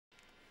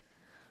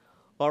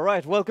All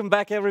right, welcome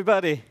back,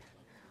 everybody.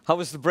 How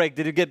was the break?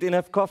 Did you get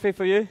enough coffee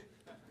for you?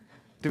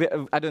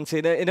 I don't see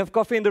enough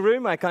coffee in the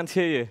room. I can't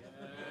hear you.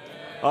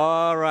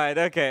 All right,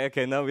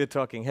 okay, now we're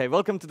talking. Hey,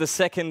 welcome to the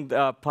second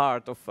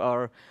part of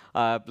our,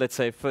 let's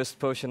say, first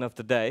portion of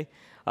the day.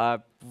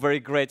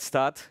 Very great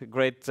start,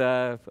 great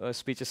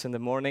speeches in the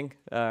morning.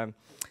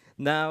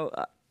 Now,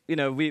 you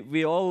know,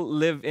 we all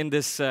live in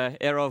this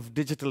era of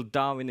digital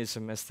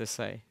Darwinism, as they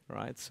say,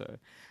 right? So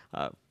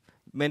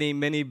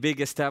many big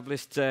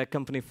established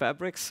company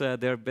fabrics,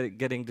 they're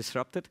getting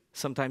disrupted,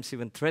 sometimes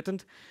even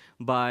threatened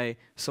by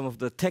some of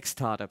the tech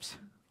startups.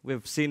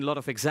 We've seen a lot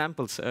of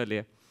examples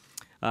earlier.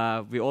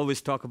 We always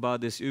talk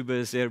about this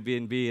Ubers,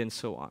 Airbnb, and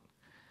so on.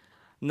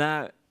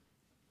 Now,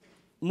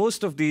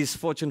 most of these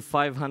Fortune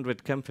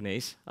 500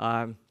 companies,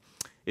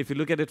 if you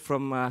look at it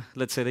from,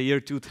 let's say, the year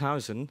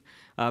 2000,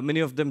 many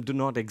of them do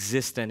not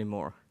exist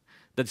anymore.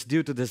 That's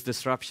due to this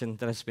disruption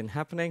that has been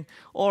happening,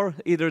 or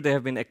either they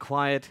have been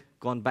acquired,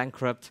 gone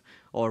bankrupt,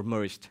 or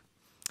merged.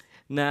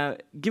 Now,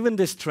 given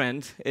this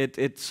trend,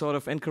 it sort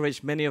of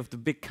encouraged many of the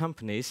big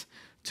companies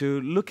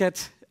to look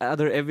at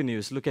other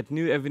avenues, look at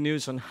new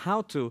avenues on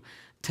how to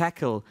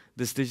tackle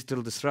this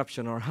digital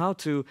disruption or how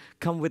to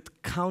come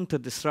with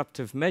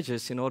counter-disruptive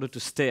measures in order to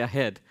stay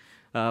ahead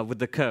with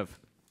the curve.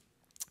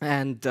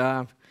 And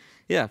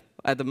yeah,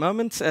 at the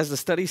moment, as the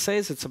study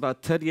says, it's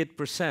about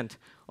 38%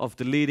 of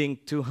the leading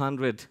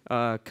 200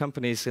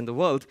 companies in the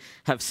world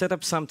have set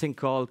up something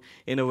called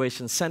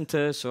innovation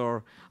centers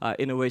or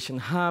innovation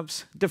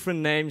hubs, different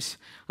names,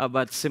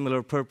 but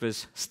similar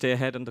purpose, stay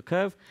ahead on the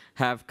curve,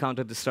 have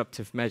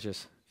counter-disruptive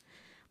measures.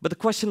 But the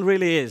question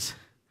really is,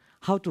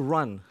 how to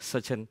run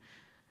such an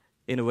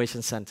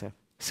innovation center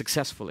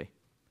successfully?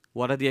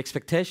 What are the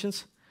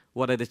expectations?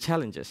 What are the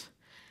challenges?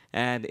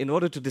 And in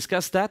order to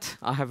discuss that,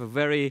 I have a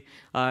very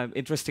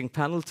interesting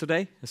panel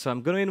today. So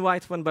I'm going to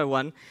invite one by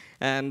one.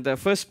 And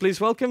first,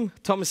 please welcome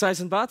Thomas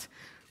Eisenbarth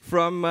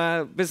from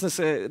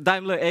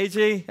Daimler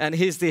AG, and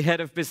he's the head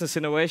of business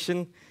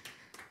innovation.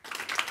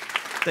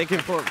 Thank you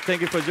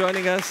for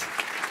joining us.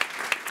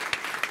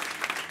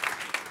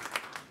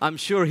 I'm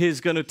sure he's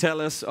going to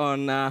tell us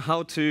on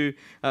how to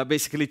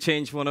basically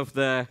change one of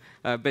the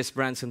best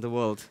brands in the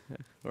world.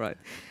 Right.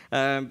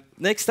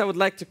 Next, I would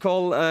like to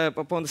call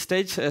up on the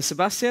stage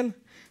Sebastian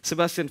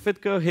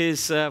Fittko.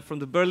 He's from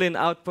the Berlin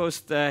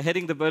Outpost,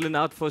 heading the Berlin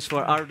Outpost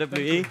for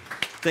RWE.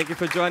 Thank you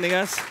for joining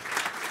us.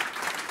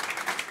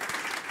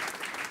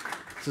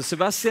 So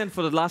Sebastian,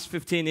 for the last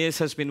 15 years,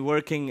 has been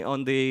working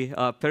on the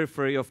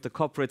periphery of the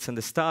corporates and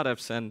the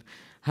startups, and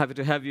happy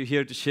to have you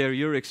here to share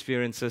your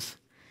experiences.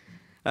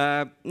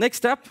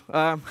 Next up,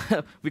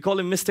 we call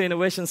him Mr.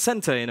 Innovation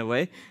Center in a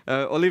way,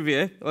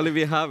 Olivier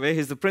Hervé.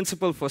 He's the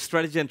principal for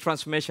strategy and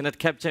transformation at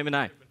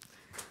Capgemini.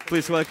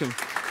 Please welcome.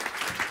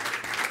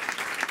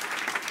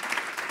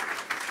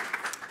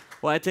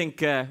 Well, I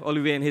think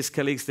Olivier and his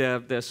colleagues,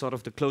 they're sort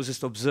of the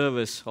closest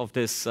observers of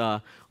this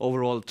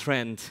overall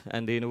trend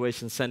and the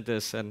innovation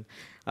centers, and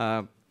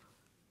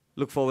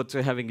look forward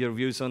to having your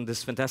views on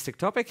this fantastic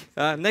topic.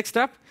 Next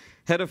up,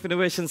 Head of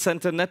Innovation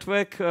Center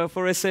Network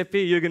for SAP,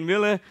 Jürgen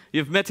Müller.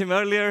 You've met him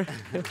earlier.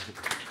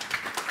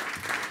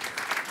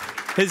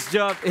 His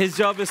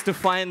job is to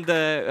find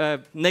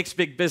the next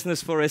big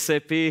business for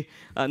SAP,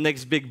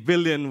 next big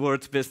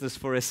billion-word business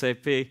for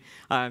SAP,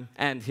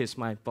 and he's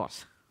my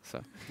boss.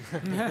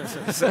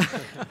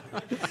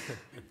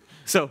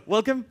 So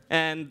welcome,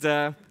 and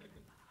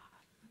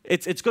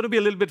it's going to be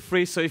a little bit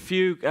free, so if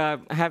you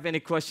have any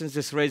questions,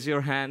 just raise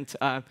your hand.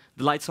 The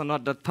lights are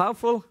not that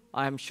powerful.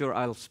 I'm sure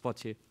I'll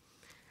spot you.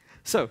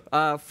 So,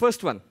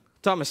 first one,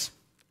 Thomas.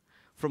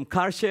 From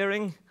car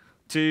sharing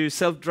to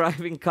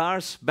self-driving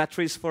cars,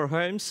 batteries for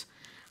homes,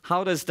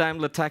 how does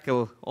Daimler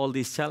tackle all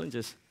these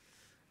challenges?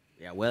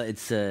 Yeah, well,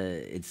 it's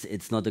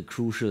not a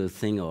crucial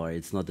thing, or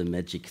it's not a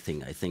magic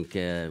thing. I think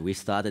we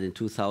started in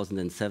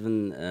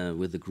 2007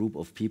 with a group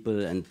of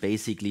people, and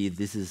basically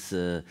this is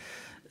the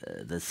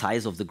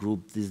size of the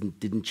group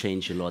didn't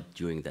change a lot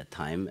during that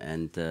time,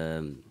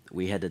 and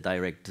we had a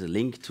direct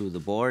link to the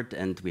board,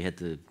 and we had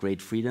the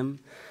great freedom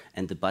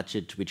and the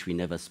budget which we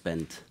never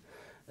spent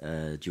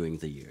during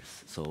the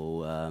years.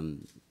 So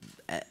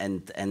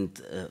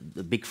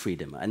the big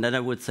freedom, and then I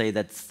would say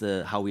that's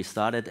how we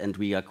started, and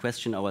we are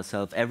questioning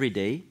ourselves every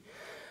day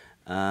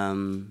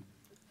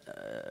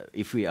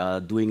if we are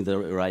doing the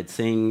right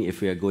thing, if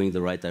we are going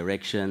the right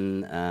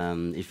direction,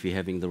 if we're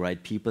having the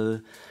right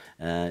people.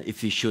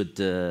 If we should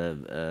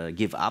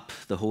give up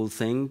the whole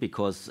thing,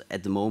 because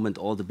at the moment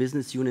all the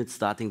business units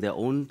starting their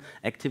own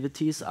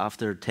activities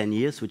after 10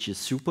 years, which is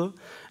super.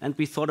 And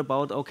we thought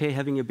about, okay,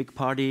 having a big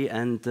party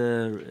and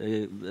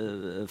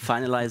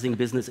finalizing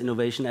business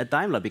innovation at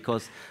Daimler,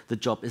 because the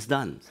job is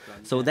done.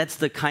 So that's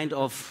the kind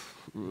of,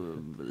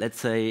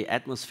 let's say,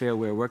 atmosphere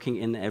we're working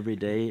in every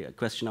day,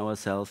 question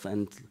ourselves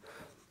and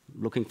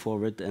looking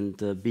forward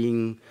and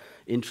being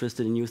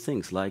interested in new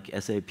things, like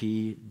SAP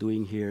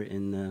doing here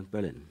in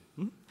Berlin.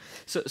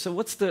 So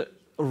what's the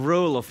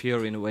role of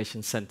your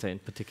innovation center in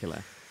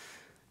particular?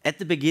 At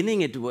the beginning,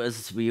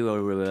 we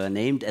were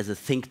named as a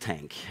think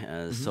tank.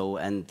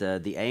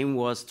 The aim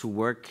was to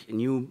work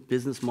new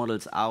business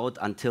models out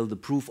until the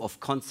proof of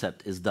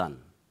concept is done.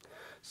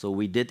 So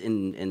we did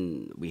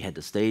we had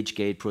a stage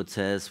gate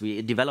process.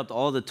 We developed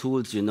all the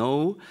tools, you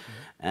know,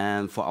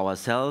 for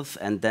ourselves.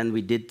 And then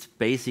we did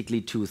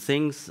basically two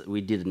things. We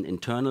did an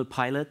internal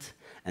pilot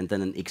and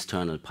then an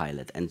external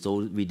pilot. And so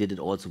we did it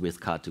also with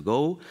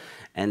Car2Go.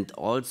 And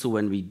also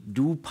when we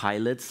do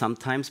pilots,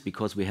 sometimes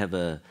because we have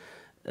a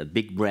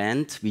big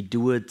brand, we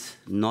do it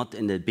not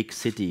in a big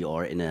city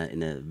or in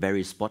a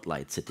very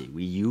spotlight city.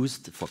 We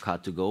used for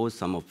Car2Go,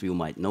 some of you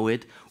might know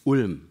it,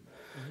 Ulm.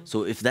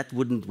 So if that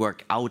wouldn't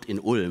work out in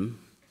Ulm,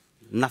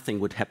 nothing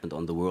would happen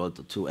on the world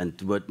and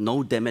there were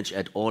no damage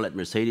at all at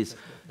Mercedes,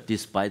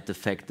 despite the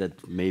fact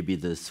that maybe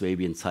the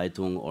Swabian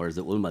Zeitung or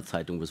the Ulmer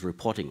Zeitung was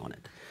reporting on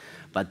it.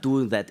 But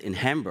doing that in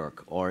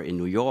Hamburg or in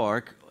New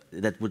York,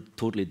 that would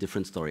totally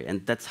different story.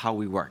 And that's how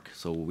we work.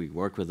 So we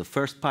work with the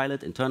first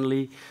pilot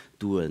internally,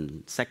 do a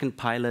second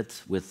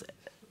pilot with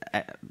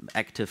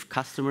active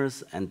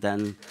customers, and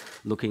then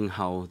looking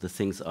how the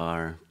things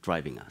are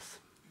driving us.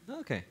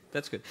 Okay,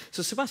 that's good.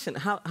 So Sebastian,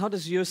 how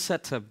does your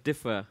setup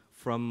differ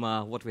from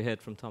what we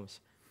heard from Thomas?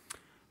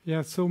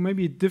 Yeah, so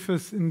maybe it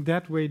differs in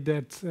that way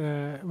that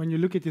when you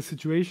look at the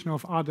situation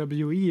of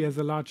RWE as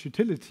a large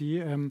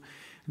utility,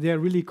 they are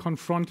really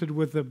confronted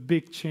with a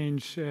big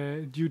change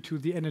due to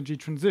the energy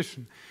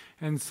transition.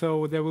 And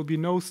so there will be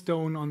no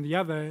stone on the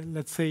other,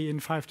 let's say in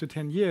 5 to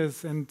 10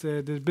 years, and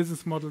the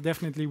business model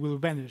definitely will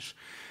vanish.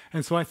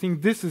 And so I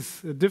think this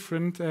is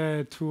different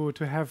to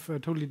have a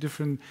totally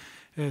different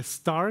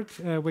start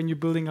when you're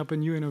building up a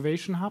new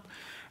innovation hub.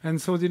 And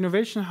so the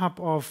innovation hub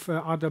of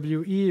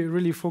RWE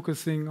really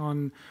focusing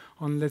on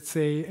let's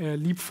say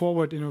leap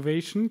forward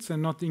innovations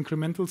and not the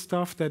incremental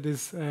stuff that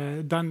is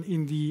done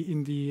in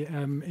the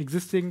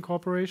existing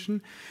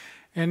corporation.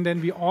 And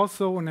then we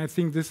also, and I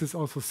think this is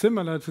also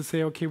similar, to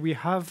say, okay, we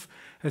have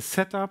a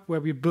setup where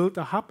we build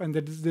a hub and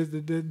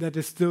that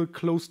is still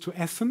close to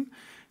Essen,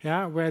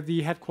 yeah, where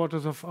the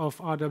headquarters of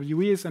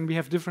RWE is, and we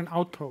have different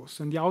outposts.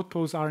 And the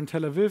outposts are in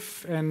Tel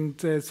Aviv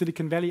and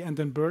Silicon Valley and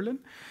then Berlin.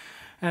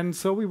 And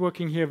so we're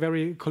working here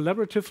very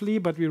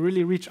collaboratively, but we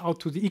really reach out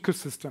to the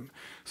ecosystem.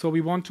 So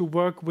we want to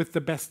work with the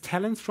best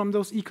talents from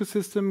those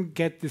ecosystems,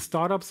 get the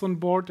startups on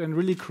board, and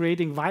really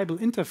creating viable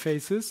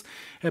interfaces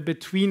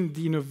between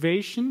the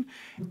innovation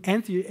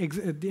and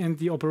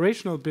the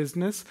operational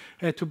business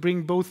to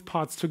bring both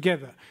parts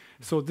together.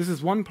 So this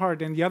is one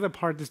part, and the other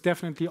part is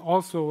definitely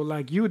also,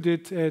 like you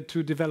did,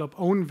 to develop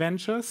own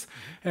ventures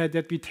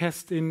that we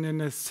test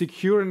in a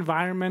secure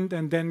environment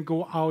and then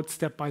go out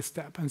step by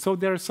step. And so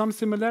there are some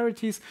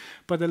similarities,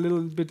 but a little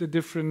bit a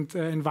different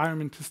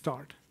environment to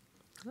start.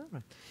 All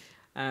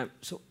right.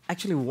 So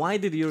actually, why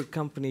did your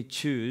company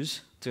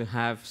choose to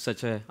have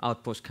such an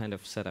outpost kind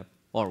of setup?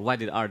 Or why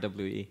did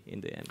RWE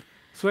in the end?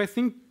 So I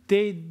think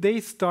they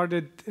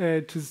started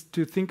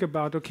to think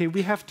about, okay,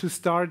 we have to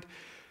start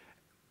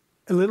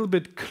a little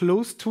bit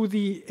close to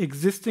the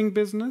existing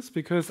business,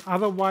 because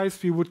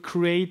otherwise we would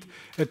create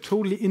a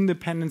totally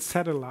independent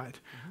satellite,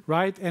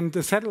 right? And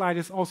the satellite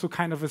is also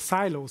kind of a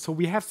silo. So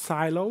we have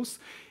silos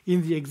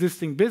in the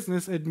existing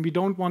business, and we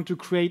don't want to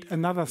create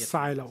another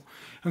silo.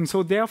 And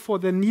so therefore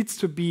there needs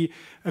to be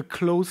a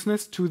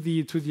closeness to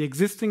the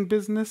existing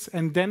business,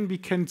 and then we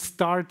can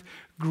start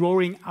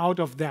growing out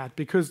of that,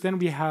 because then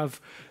we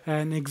have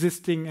an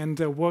existing and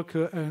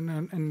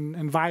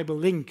and viable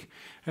link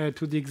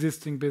to the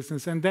existing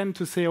business. And then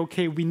to say,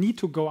 okay, we need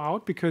to go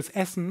out, because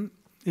Essen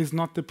is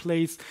not the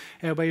place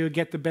where you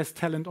get the best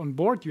talent on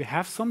board. You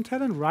have some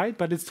talent, right?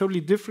 But it's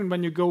totally different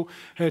when you go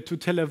to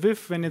Tel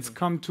Aviv, when it's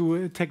come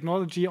to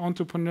technology,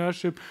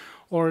 entrepreneurship,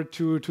 or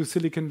to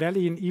Silicon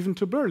Valley, and even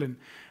to Berlin.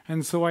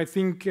 And so I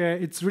think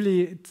it's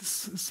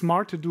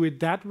smart to do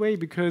it that way,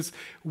 because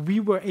we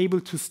were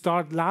able to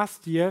start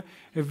last year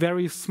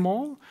very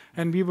small,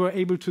 and we were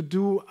able to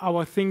do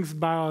our things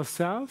by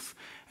ourselves,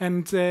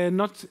 and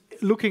not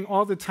looking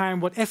all the time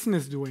what Essen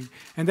is doing.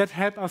 And that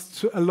helped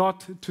us a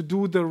lot to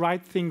do the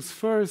right things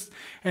first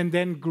and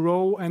then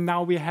grow. And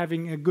now we're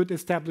having a good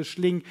established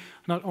link,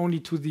 not only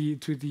to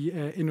the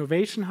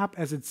innovation hub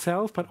as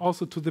itself, but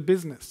also to the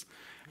business.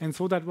 And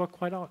so that worked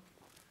quite out.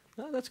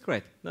 Oh, that's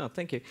great. No,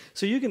 thank you.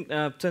 So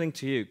Jürgen, turning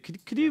to you,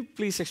 could you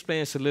please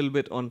explain us a little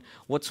bit on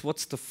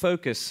what's the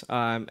focus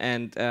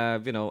and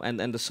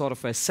the sort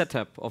of a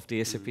setup of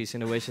the SAP's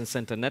Innovation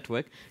Center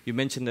network? You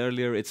mentioned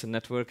earlier it's a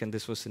network, and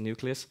this was the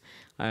nucleus.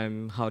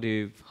 How do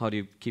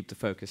you keep the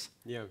focus?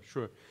 Yeah,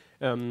 sure.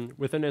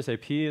 Within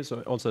SAP,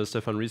 so also as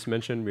Stefan Ries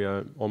mentioned, we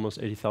are almost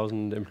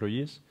 80,000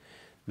 employees.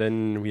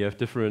 Then we have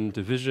different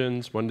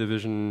divisions. One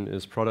division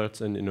is products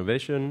and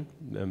innovation.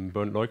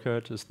 Bernd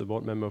Leukert is the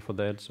board member for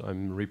that, so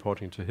I'm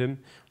reporting to him.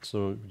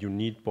 So you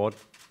need board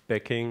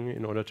backing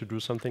in order to do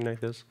something like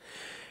this.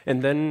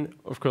 And then,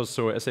 of course,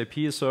 so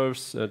SAP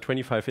serves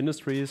 25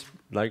 industries,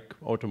 like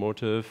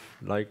automotive,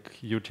 like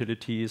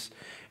utilities,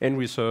 and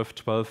we serve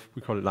 12,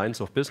 we call it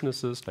lines of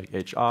businesses, like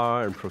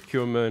HR and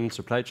procurement,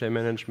 supply chain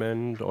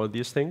management, all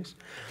these things.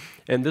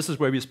 And this is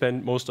where we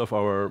spend most of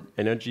our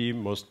energy,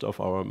 most of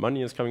our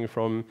money is coming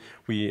from.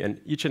 And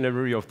each and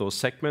every of those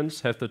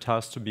segments have the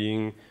task to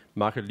being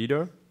market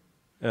leader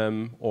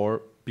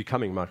or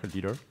becoming market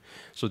leader.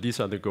 So these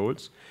are the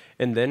goals.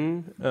 And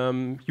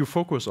then you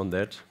focus on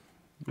that,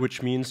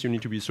 which means you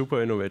need to be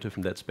super innovative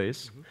in that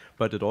space.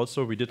 But it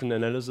also, we did an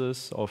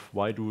analysis of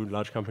why do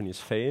large companies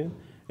fail.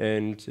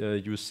 And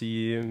you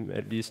see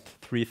at least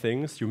 3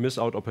 things. You miss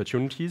out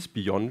opportunities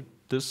beyond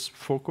this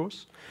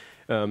focus.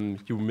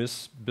 You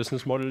miss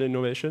business model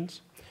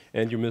innovations.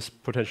 And you miss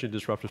potentially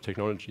disruptive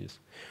technologies.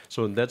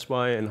 So that's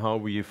why and how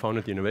we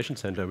founded the Innovation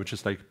Center, which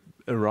is like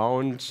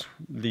around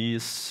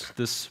this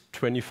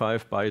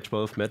 25 by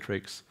 12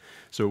 metrics.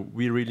 So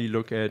we really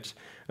look at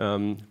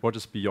what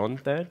is beyond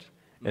that.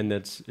 And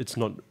it's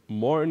not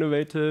more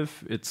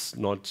innovative. It's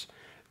not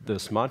the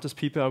smartest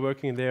people are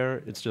working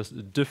there. It's just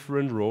a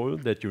different role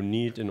that you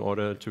need in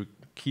order to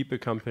keep a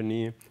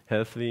company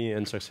healthy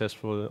and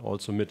successful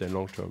also mid and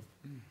long term.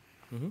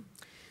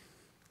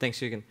 Thanks,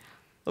 Jürgen.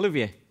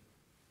 Olivier,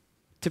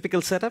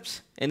 typical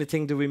setups?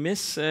 Anything do we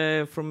miss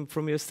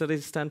from your study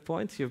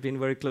standpoint? You've been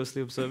very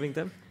closely observing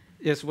them.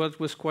 Yes, well, it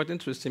was quite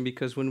interesting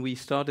because when we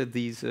started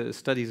these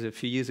studies a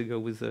few years ago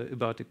with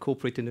about the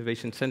Corporate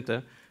Innovation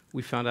Center,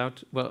 we found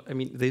out, well, I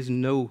mean, there's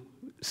no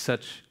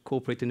such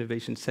Corporate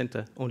Innovation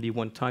Center, only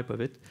one type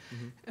of it.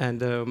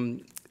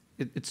 And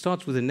it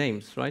starts with the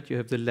names, right? You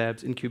have the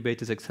labs,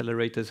 incubators,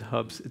 accelerators,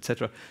 hubs,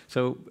 etc.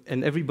 So,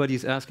 and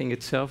everybody's asking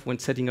itself when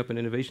setting up an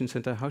innovation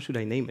center, how should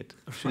I name it?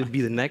 Should it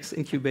be the next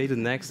incubator,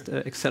 the next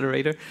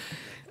accelerator?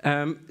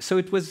 So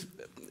it was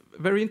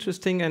very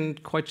interesting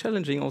and quite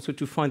challenging also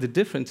to find the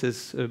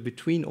differences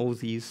between all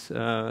these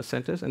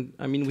centers. And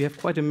I mean, we have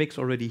quite a mix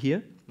already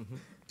here.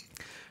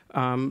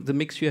 The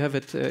mix you have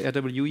at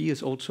RWE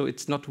is also,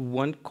 it's not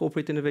one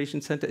corporate innovation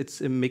center, it's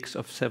a mix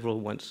of several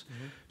ones.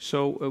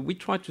 So we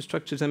try to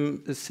structure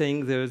them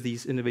saying there are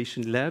these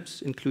innovation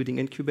labs, including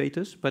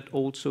incubators, but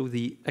also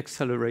the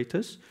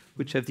accelerators,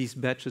 which have these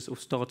batches of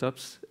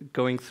startups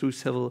going through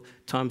several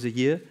times a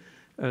year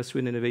through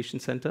an innovation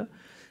center.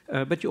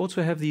 But you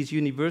also have these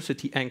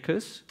university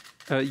anchors.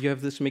 You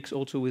have this mix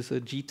also with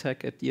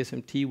GTech at the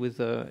SMT with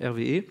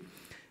Hervé.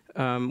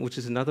 Which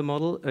is another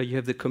model. You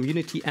have the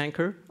community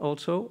anchor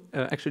also.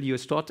 Actually, you're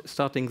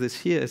starting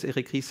this here, as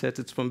Eric Ries said,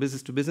 it's from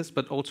business to business,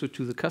 but also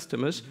to the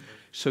customers.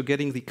 So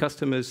getting the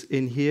customers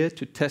in here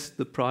to test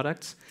the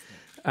products.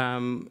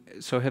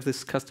 So have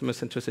this customer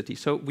centricity.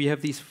 So we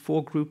have these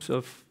 4 groups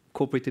of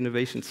corporate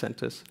innovation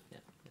centers.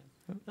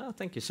 Oh,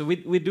 thank you. So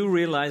we do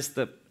realize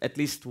that at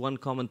least one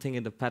common thing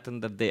in the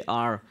pattern that they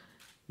are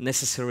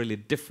necessarily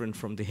different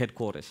from the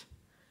headquarters.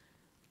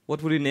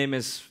 What would you name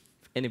as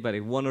anybody,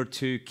 1 or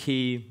 2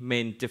 key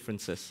main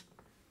differences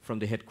from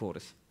the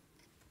headquarters?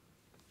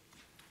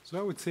 So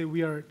I would say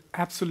we are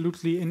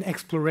absolutely in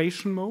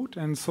exploration mode,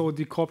 and so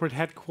the corporate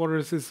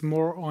headquarters is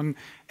more on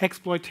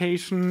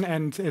exploitation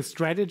and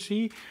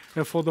strategy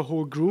for the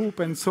whole group,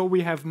 and so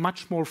we have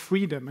much more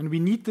freedom, and we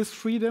need this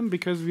freedom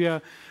because we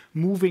are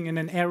moving in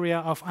an area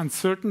of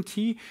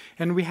uncertainty,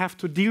 and we have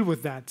to deal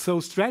with that. So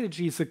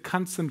strategy is a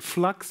constant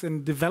flux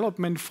and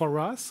development for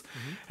us,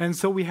 and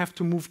so we have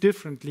to move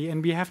differently,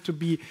 and we have to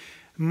be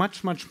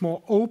much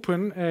more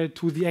open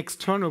to the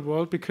external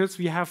world, because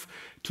we have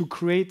to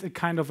create a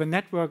kind of a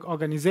network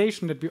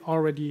organization that we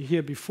already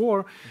hear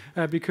before,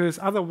 because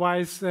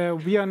otherwise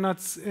we are not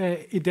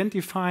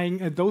identifying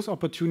those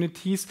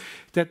opportunities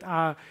that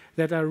are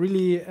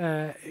really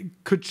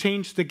could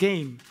change the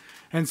game.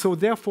 And so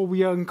therefore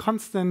we are in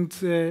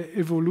constant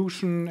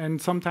evolution and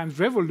sometimes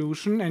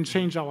revolution and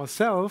change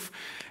ourselves.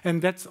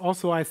 And that's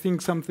also, I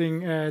think,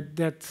 something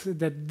that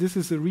this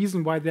is a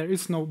reason why there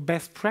is no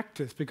best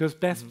practice, because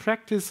best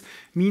practice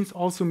means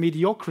also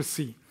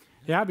mediocrity.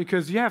 Yeah,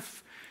 because you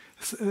have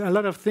a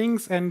lot of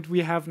things and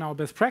we have now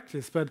best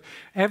practice, but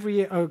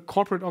every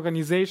corporate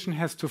organization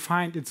has to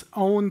find its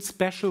own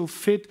special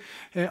fit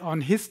on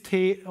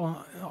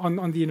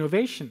the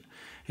innovation.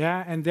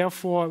 Yeah, and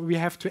therefore we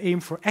have to aim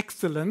for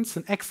excellence,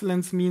 and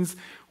excellence means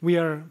we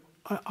are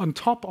on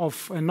top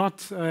of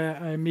not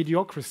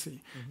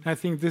mediocrity. I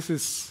think this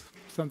is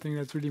something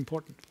that's really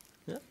important.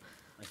 Yeah.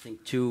 I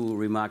think 2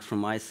 remarks from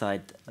my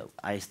side.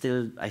 I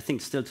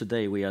think still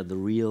today we are the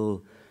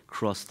real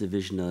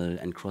cross-divisional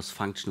and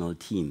cross-functional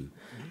team,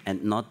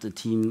 and not a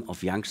team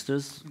of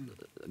youngsters.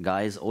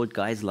 Guys, old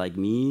guys like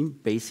me,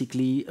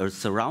 basically are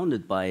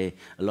surrounded by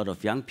a lot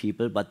of young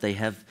people, but they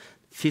have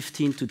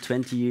 15 to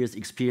 20 years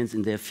experience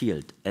in their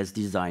field as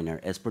designer,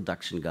 as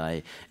production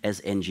guy,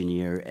 as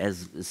engineer,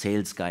 as a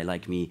sales guy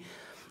like me.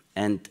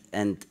 And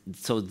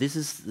so this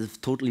is a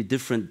totally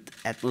different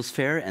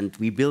atmosphere, and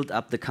we built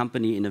up the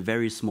company in a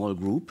very small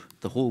group,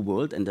 the whole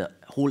world and the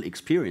whole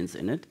experience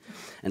in it.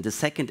 And the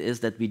second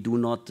is that we do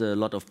not a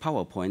lot of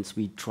PowerPoints.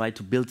 We try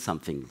to build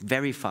something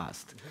very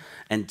fast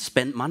and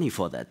spend money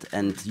for that.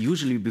 And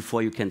usually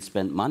before you can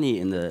spend money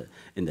in the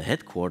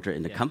headquarter,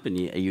 in the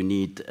company, you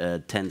need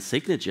 10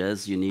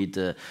 signatures, you need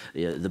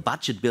the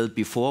budget built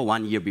before,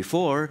 1 year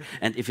before,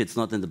 and if it's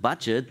not in the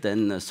budget,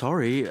 then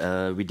sorry,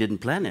 we didn't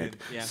plan it,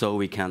 so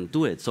we can't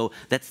do it. So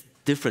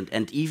different.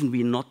 And even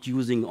we're not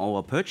using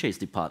our purchase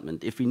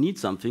department. If we need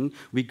something,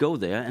 we go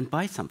there and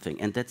buy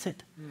something, and that's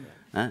it.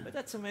 But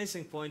that's an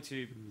amazing point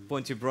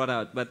you brought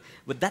out. But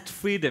that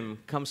freedom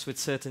comes with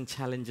certain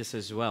challenges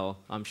as well,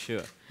 I'm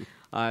sure.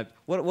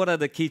 What are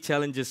the key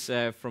challenges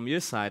from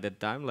your side at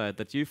Daimler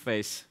that you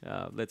face?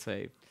 Let's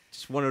say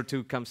just one or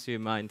two comes to your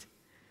mind.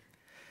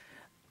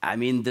 I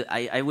mean,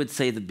 I would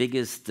say the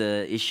biggest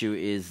issue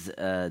is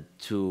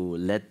to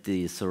let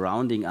the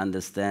surrounding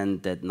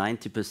understand that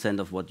 90%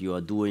 of what you are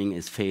doing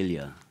is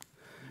failure.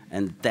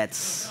 And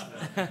that's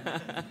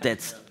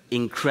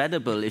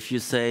incredible if you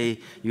say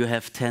you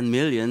have 10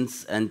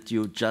 millions and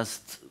you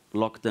just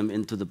lock them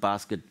into the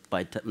basket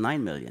by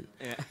 9 million.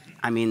 Yeah.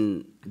 I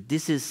mean,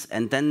 this is,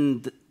 and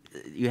then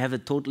you have a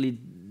totally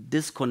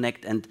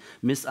disconnect and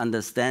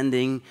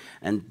misunderstanding,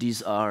 and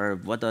these are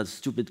what our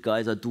stupid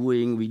guys are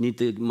doing. We need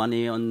the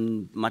money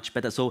on much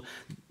better. So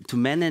to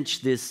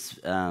manage this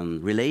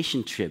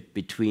relationship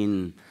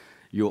between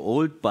your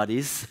old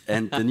buddies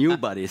and the new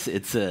buddies,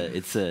 it's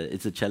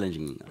a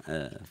challenging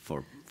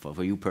for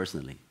you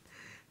personally.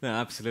 No,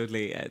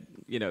 absolutely.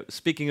 You know,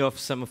 speaking of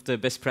some of the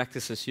best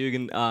practices,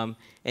 Jürgen,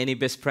 any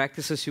best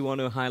practices you want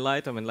to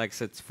highlight? I mean, like I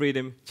said, it's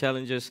freedom,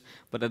 challenges,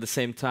 but at the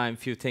same time,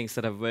 few things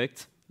that have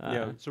worked.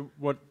 Yeah. So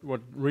what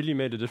really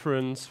made a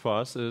difference for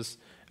us is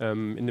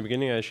in the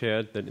beginning I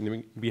shared that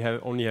we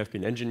only have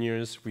been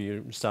engineers.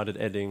 We started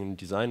adding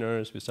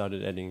designers. We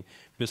started adding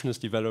business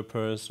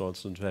developers,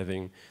 also to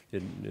having the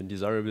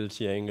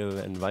desirability angle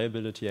and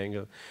viability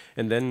angle,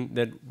 and then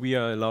that we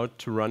are allowed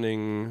to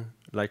running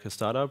like a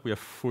startup. We have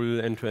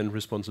full end-to-end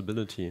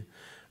responsibility.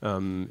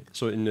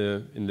 So in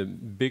the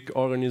big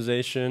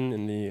organization,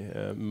 in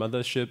the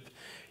mothership,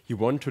 you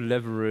want to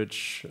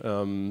leverage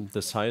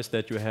the size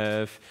that you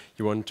have.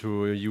 You want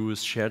to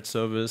use shared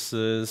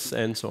services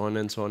and so on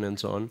and so on and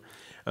so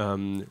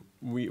on.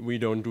 We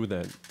don't do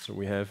that. So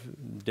we have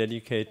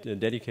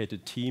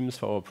dedicated teams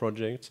for our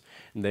projects,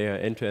 and they are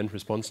end-to-end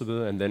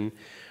responsible. And then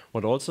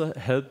what also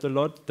helped a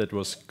lot, that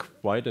was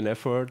quite an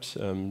effort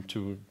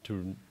to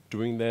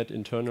doing that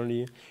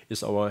internally,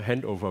 is our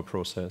handover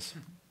process.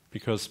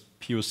 Because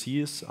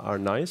POCs are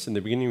nice. In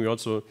the beginning, we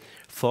also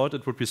thought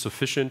it would be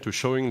sufficient to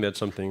showing that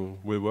something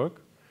will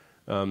work.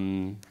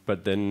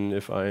 But then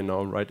if I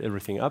now write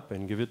everything up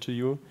and give it to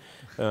you,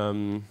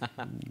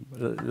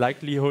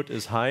 likelihood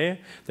is high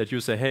that you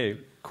say, hey,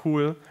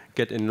 cool,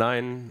 get in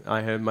line.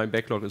 My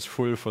backlog is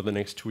full for the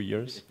next 2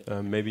 years.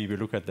 Maybe we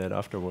look at that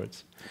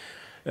afterwards.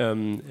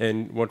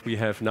 And what we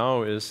have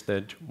now is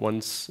that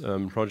once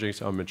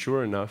projects are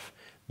mature enough,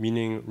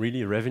 meaning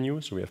really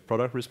revenue, so we have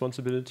product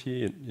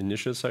responsibility,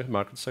 initial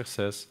market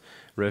success,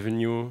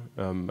 revenue.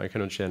 I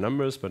cannot share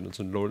numbers, but it's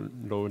a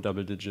low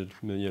double-digit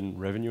million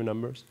revenue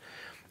numbers.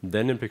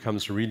 Then it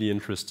becomes really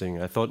interesting.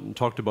 I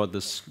talked about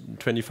this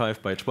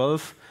 25 by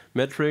 12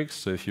 metrics.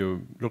 So if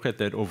you look at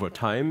that over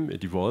time,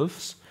 it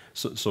evolves.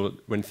 So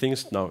when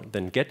things now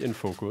then get in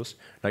focus,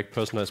 like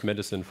personalized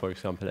medicine, for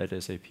example, at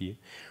SAP,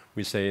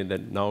 we say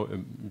that now a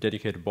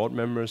dedicated board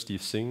member,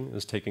 Steve Singh,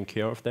 is taking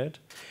care of that.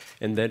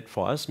 And that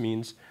for us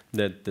means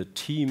that the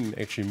team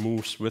actually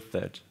moves with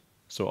that.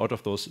 So out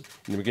of those,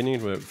 in the beginning,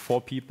 there were 4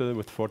 people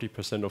with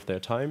 40% of their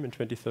time in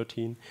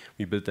 2013.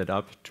 We built that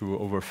up to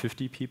over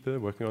 50 people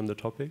working on the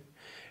topic.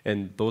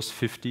 And those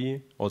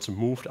 50 also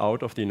moved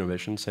out of the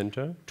innovation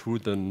center to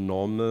the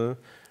normal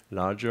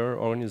larger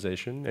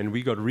organization, and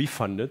we got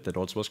refunded. That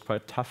also was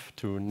quite tough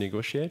to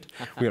negotiate.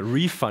 We are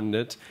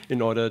refunded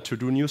in order to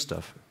do new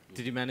stuff.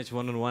 Did you manage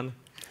one-on-one?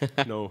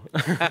 No,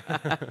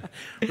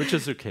 which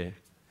is okay.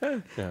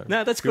 Yeah.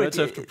 No, that's you great.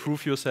 You also have to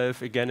prove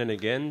yourself again and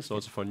again. So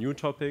also for new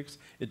topics,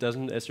 it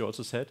doesn't, as you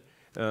also said,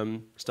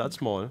 start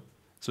small.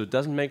 So it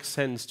doesn't make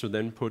sense to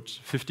then put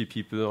 50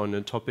 people on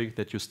a topic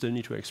that you still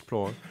need to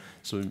explore.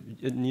 So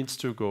it needs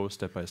to go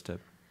step by step.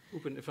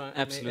 Upen, if I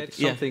may add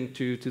something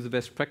to the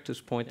best practice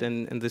point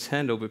and this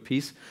handover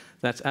piece,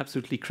 that's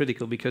absolutely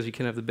critical, because you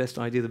can have the best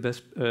idea, the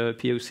best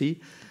POC,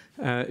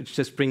 it's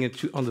just bring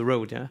it on the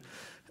road, yeah.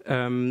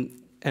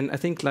 And I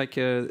think, like,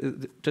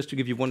 just to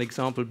give you one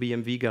example,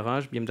 BMW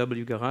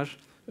Garage,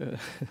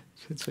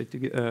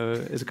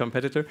 as a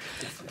competitor,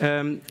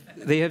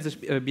 they have this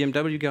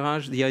BMW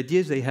Garage. The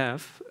ideas they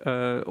have,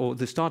 or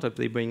the startup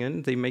they bring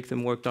in, they make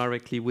them work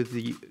directly with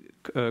the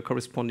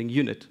corresponding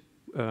unit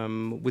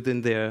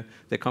within their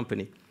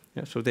company.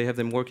 Yeah, so they have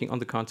them working on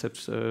the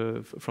concepts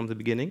from the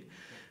beginning.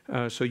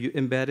 So you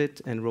embed it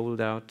and roll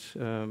it out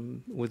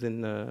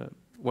within,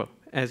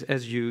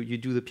 as you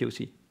do the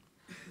POC.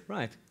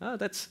 Right. Oh,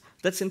 that's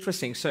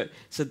interesting. So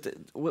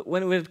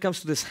when it comes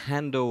to this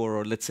handover,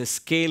 or let's say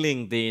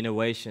scaling the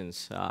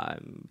innovations,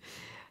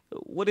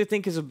 what do you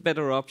think is a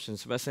better option,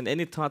 Sebastian?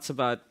 Any thoughts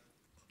about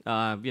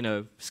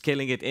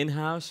scaling it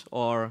in-house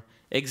or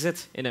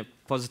exit in a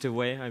positive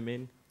way? I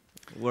mean,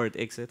 word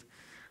exit.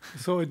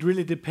 So it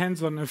really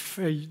depends on if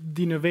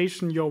the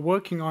innovation you're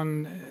working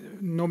on,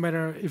 no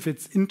matter if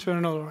it's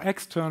internal or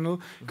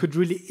external, could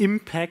really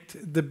impact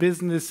the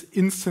business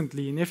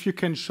instantly. And if you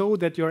can show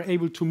that you're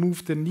able to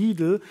move the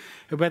needle,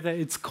 whether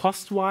it's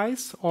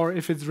cost-wise or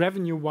if it's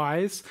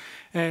revenue-wise,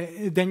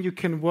 then you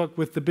can work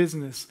with the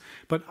business.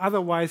 But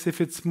otherwise, if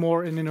it's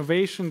more an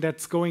innovation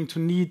that's going to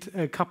need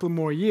a couple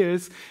more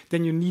years,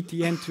 then you need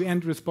the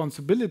end-to-end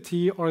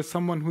responsibility or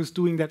someone who's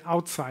doing that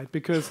outside,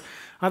 because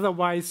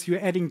otherwise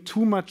you're adding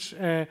too much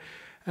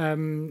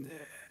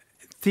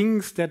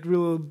things that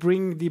will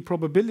bring the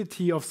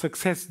probability of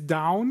success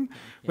down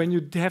when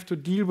you have to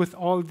deal with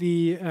all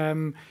the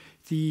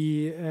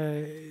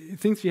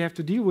things you have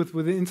to deal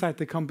with inside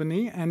the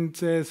company. And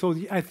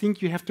I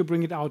think you have to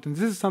bring it out. And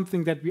this is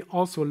something that we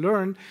also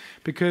learn,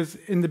 because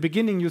in the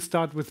beginning you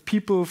start with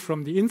people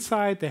from the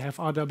inside, they have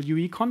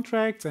RWE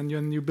contracts, and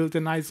then you build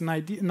a nice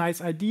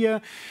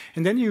idea,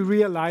 and then you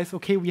realize,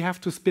 okay, we have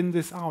to spin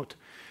this out.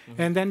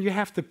 And then you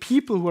have the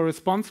people who are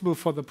responsible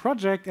for the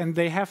project, and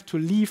they have to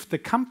leave the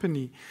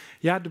company,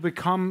 to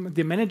become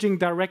the managing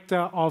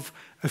director of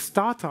a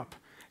startup.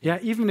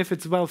 Even if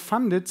it's well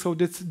funded. So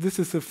this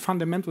is a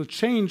fundamental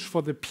change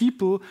for the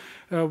people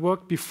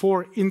worked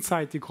before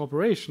inside the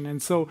corporation.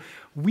 And so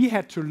we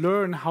had to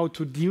learn how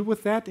to deal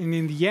with that. And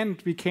in the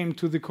end, we came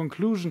to the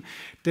conclusion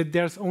that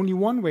there's only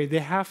one way. They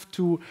have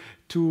to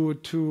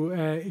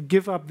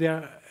give up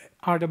their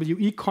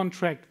RWE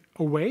contract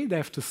away. They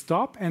have to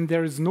stop, and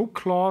there is no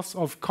clause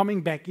of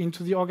coming back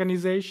into the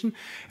organization.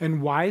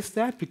 And why is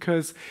that?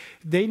 Because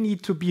they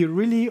need to be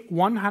really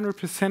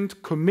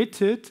 100%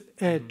 committed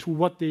to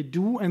what they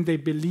do, and they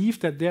believe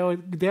that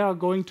they are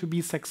going to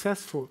be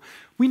successful.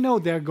 We know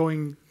they're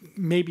going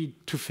maybe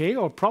to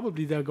fail, or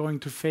probably they're going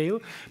to fail,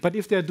 but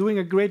if they're doing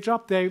a great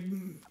job,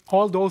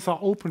 all doors are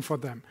open for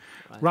them.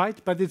 Right?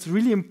 But it's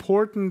really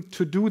important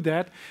to do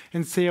that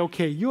and say,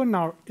 okay, you're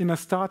now in a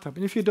startup.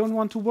 And if you don't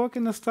want to work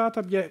in a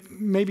startup,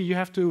 maybe you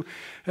have to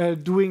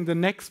doing the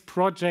next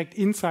project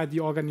inside the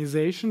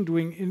organization,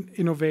 doing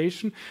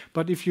innovation.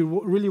 But if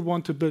you really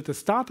want to build a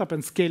startup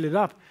and scale it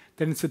up,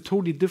 then it's a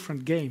totally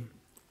different game.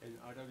 And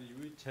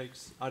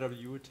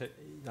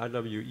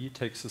RWE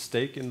takes a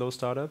stake in those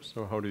startups,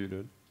 or how do you do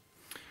it?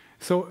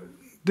 So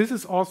this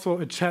is also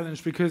a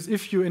challenge, because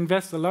if you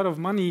invest a lot of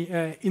money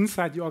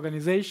inside the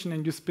organization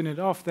and you spin it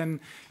off, then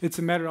it's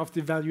a matter of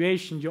the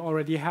valuation you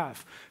already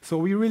have. So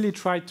we really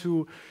try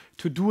to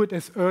do it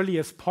as early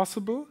as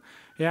possible,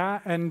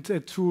 and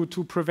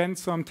to prevent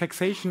some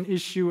taxation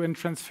issue and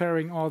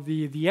transferring all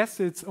the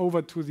assets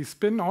over to the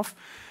spin-off,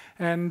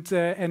 and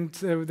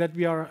that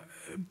we are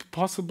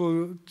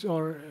possible,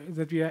 or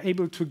that we are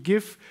able to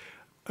give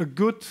a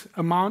good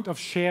amount of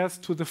shares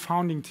to the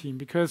founding team,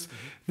 because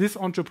this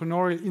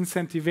entrepreneurial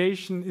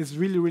incentivization is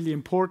really, really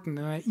important.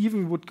 And I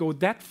even would go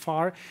that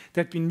far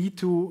that we need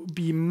to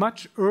be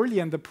much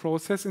earlier in the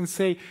process and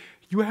say,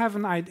 you have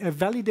a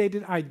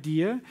validated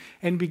idea,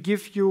 and we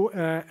give you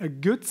a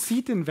good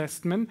seed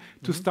investment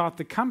to start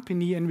the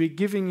company, and we're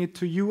giving it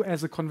to you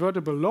as a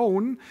convertible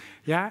loan,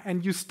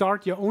 and you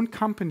start your own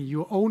company.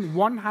 You own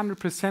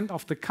 100%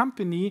 of the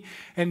company,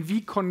 and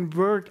we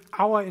convert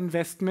our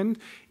investment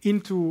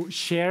into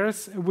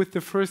shares with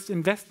the first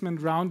investment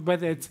round,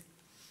 whether it's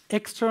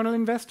external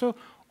investor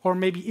or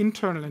maybe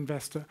internal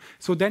investor.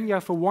 So then you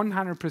have a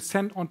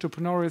 100%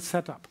 entrepreneurial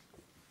setup.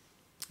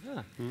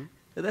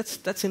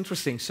 That's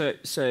interesting.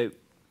 So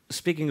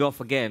speaking of,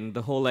 again,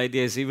 the whole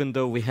idea is, even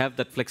though we have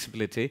that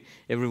flexibility,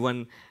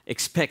 everyone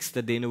expects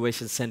that the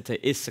innovation center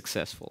is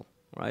successful,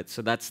 right?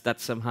 So that's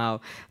somehow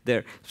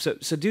there.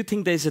 So do you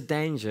think there's a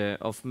danger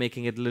of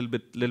making it a little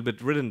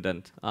bit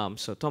redundant?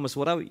 So Thomas,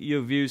 what are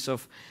your views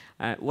of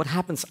what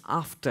happens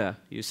after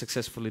you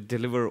successfully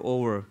deliver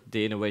over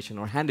the innovation,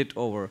 or hand it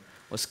over,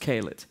 or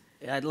scale it?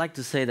 I'd like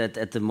to say that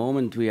at the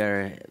moment we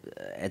are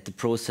at the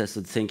process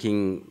of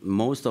thinking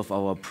most of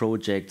our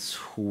projects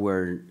who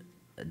were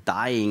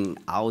dying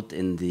out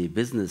in the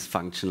business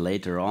function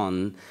later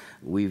on,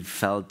 we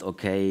felt,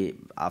 okay,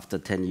 after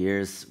 10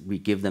 years, we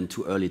give them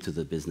too early to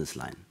the business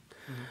line.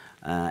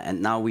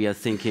 And now we are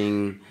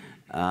thinking,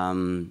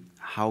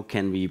 how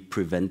can we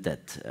prevent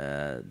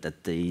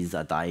that these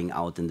are dying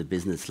out in the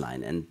business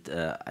line? And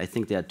I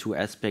think there are two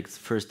aspects.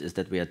 First is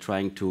that we are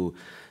trying to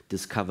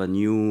discover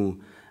new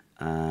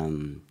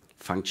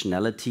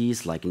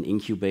functionalities, like an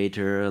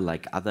incubator,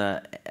 like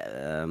other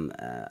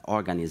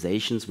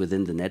organizations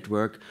within the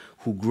network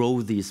who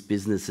grow these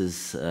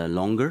businesses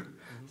longer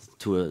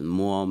to a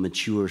more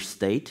mature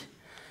state.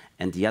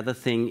 And the other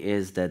thing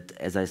is that,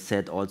 as I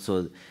said,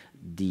 also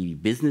the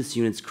business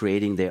units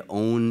creating their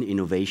own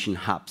innovation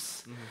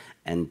hubs.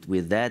 And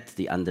with that,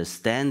 the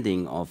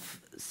understanding of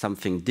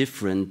something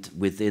different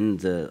within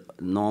the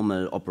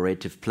normal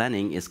operative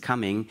planning is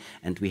coming,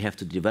 and we have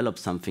to develop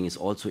something is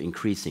also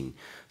increasing.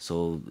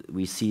 So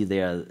we see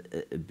there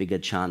a bigger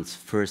chance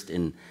first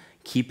in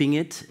keeping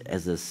it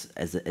as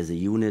a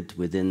unit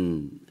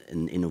within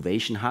an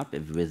innovation hub,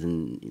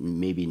 within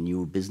maybe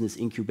new business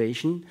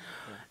incubation.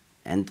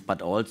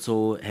 but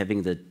also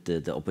having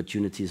the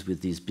opportunities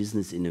with these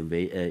business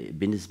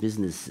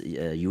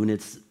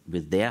units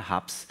with their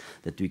hubs,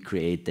 that we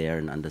create there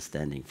an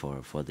understanding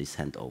for this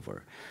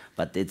handover.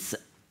 But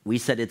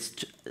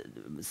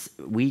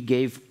we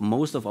gave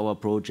most of our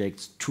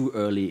projects too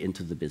early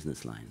into the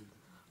business line.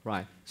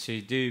 Right. So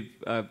you do,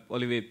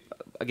 Olivier,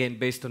 again,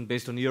 based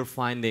on your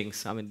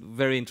findings. I mean,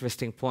 very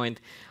interesting point.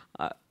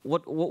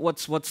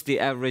 What's the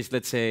average,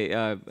 let's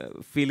say,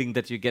 feeling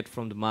that you get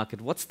from the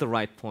market? What's the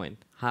right point?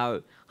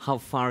 How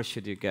far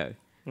should you go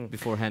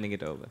before handing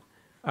it over?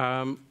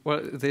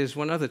 Well, there's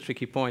one other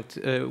tricky point.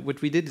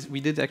 What we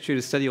did actually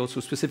a study also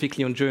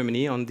specifically on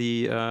Germany, on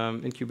the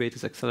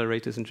incubators,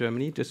 accelerators in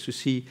Germany, just to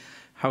see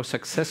how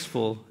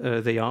successful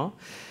they are.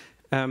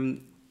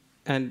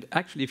 And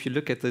actually, if you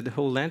look at the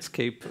whole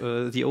landscape,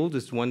 the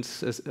oldest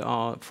ones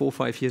are 4 or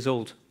 5 years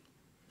old.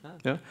 Ah.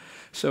 Yeah.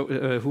 So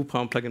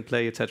Hubraum, plug and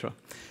play, etc.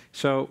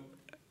 So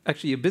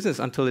actually, a business,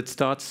 until it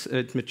starts,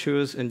 it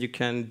matures, and you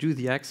can do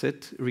the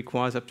exit,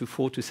 requires up to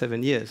 4 to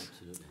 7 years.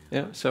 Absolutely.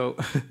 Yeah. So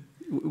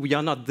we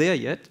are not there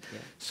yet. Yeah.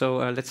 So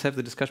let's have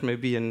the discussion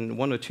maybe in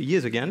 1 or 2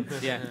 years again,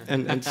 yeah.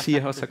 and see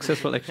how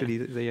successful actually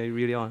they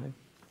really are.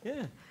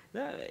 Yeah.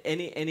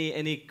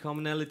 Any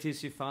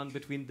commonalities you found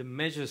between the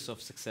measures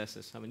of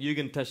successes? I mean,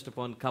 Jürgen touched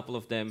upon a couple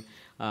of them.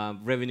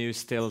 Revenue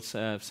still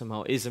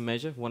somehow is a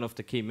measure, one of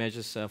the key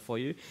measures for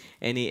you.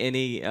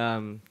 Any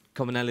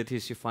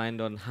commonalities you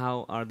find on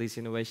how are these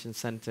innovation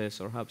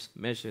centers or hubs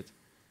measured?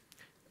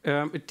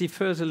 It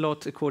differs a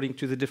lot according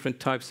to the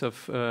different types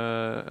of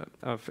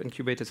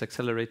incubators,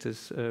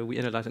 accelerators we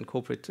analyze in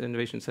corporate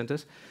innovation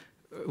centers.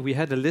 We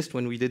had a list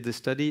when we did the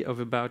study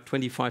of about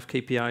 25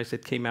 KPIs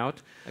that came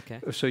out. Okay.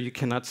 So you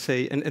cannot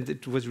say, and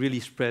it was really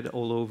spread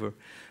all over.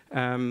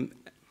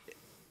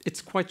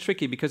 It's quite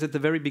tricky because at the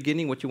very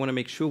beginning, what you want to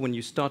make sure when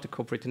you start a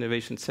corporate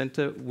innovation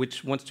center,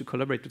 which wants to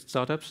collaborate with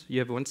startups, you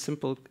have one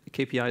simple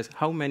KPI is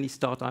how many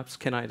startups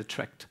can I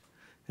attract?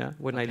 Yeah?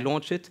 When I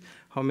launch it,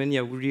 how many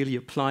are really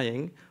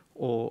applying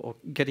or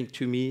getting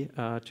to me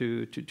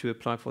to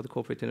apply for the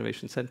Corporate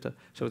Innovation Center.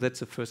 So that's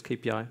the first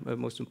KPI,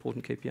 most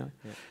important KPI.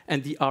 Yeah.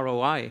 And the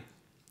ROI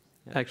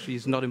actually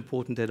is not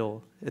important at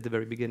all at the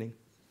very beginning.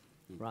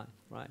 Right,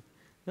 right.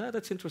 No,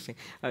 that's interesting.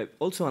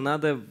 Also,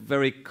 another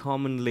very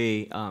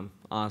commonly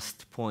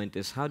asked point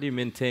is how do you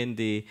maintain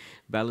the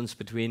balance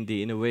between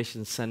the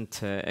innovation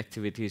center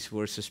activities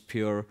versus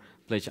pure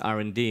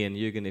R&D? And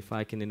Jürgen, if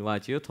I can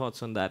invite your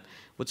thoughts on that,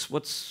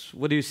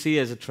 what do you see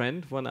as a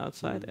trend one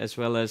outside, as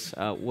well as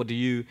what do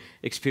you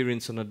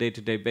experience on a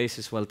day-to-day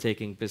basis while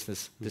taking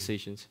business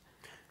decisions?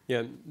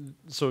 Yeah,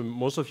 so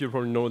most of you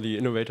probably know the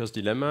innovator's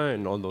dilemma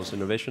and all those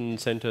innovation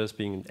centers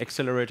being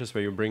accelerators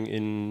where you bring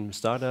in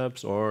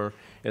startups, or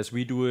as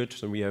we do it,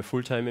 so we have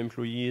full-time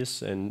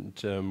employees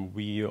and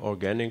we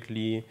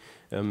organically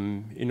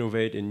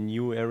innovate in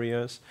new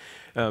areas.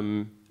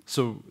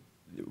 So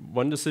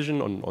one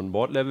decision on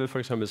board level, for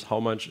example, is how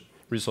much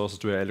resources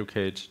do I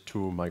allocate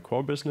to my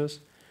core business?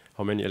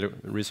 How many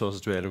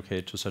resources do I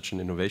allocate to such an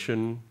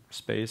innovation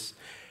space?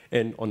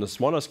 And on a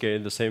smaller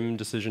scale, the same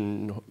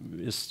decision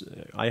is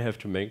I have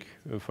to make,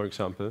 for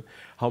example,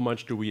 how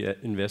much do we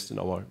invest in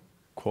our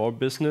core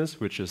business,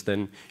 which is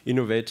then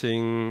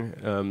innovating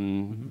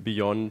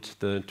beyond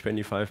the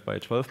 25 by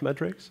 12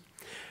 metrics?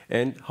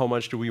 And how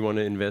much do we want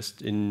to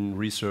invest in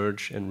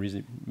research and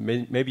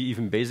maybe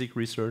even basic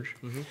research?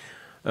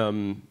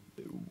 Mm-hmm.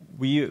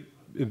 We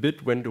a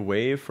bit went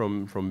away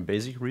from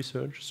basic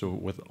research. So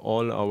with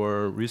all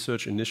our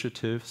research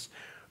initiatives,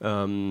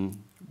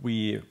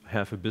 we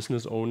have a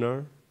business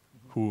owner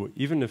who,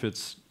 even if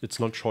it's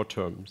not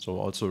short-term, so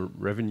also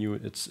revenue,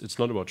 it's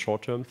not about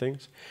short-term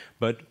things,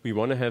 but we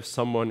want to have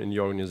someone in the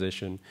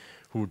organization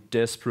who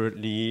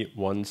desperately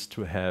wants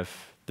to have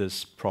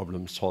this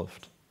problem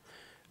solved.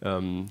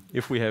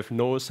 If we have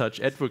no such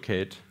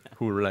advocate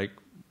who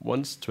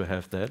wants to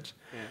have that,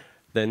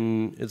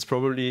 then it's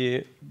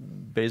probably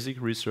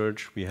basic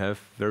research. We have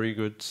very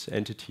good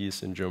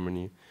entities in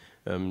Germany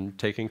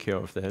taking care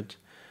of that.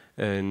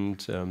 And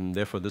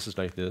therefore, this is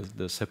like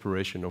the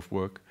separation of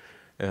work.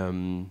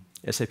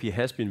 SAP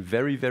has been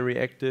very, very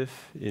active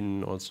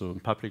in also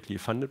publicly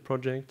funded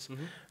projects.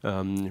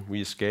 Mm-hmm.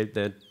 We scaled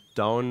that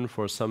down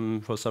for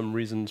some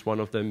reasons, one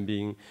of them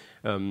being,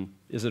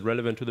 is it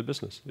relevant to the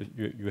business?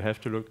 You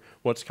have to look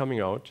what's coming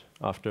out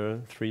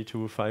after 3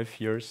 to 5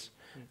 years,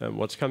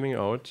 what's coming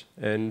out,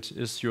 and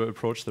is your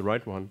approach the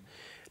right one?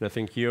 And I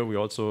think here we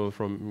also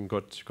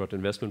got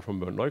investment from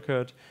Bernd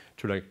Leukert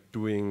to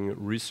doing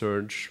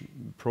research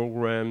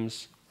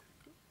programs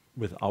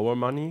with our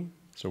money.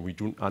 So we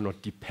are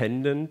not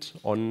dependent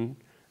on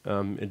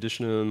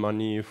additional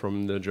money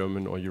from the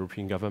German or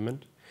European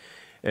government.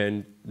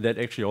 And that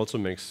actually also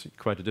makes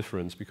quite a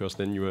difference, because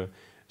then you are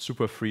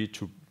super free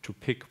to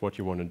pick what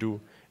you want to do,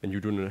 and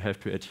you do not have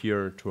to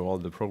adhere to all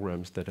the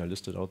programs that are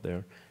listed out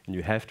there. And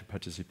you have to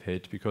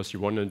participate because you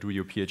want to do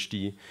your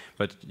PhD,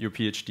 but your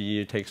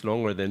PhD takes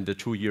longer than the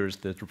 2 years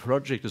that the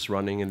project is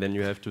running, and then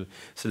you have to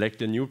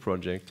select a new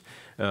project.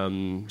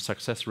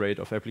 Success rate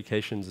of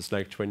applications is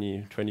like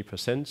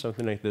 20%,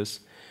 something like this.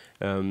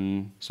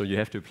 So you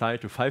have to apply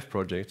to 5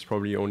 projects.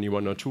 Probably only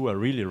 1 or 2 are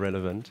really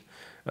relevant.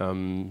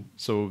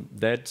 So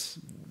that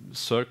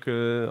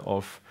circle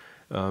of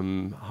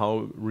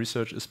how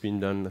research is being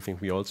done, I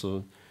think we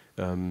also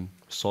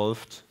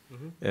solved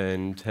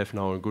and have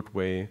now a good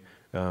way.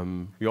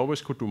 We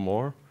always could do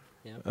more.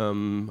 Yeah.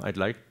 I'd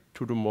like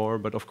to do more,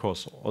 but of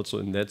course, also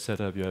in that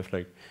setup, you have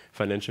like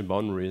financial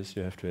boundaries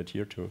you have to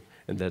adhere to,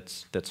 and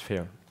that's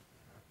fair.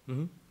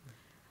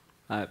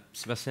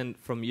 Sebastian,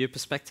 from your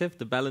perspective,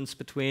 the balance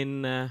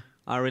between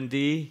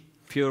R&D,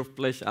 pure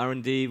flesh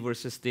R&D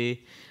versus the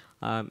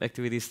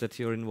activities that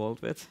you're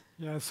involved with?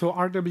 Yeah, so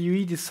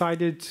RWE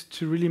decided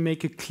to really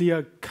make a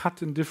clear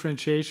cut and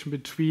differentiation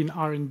between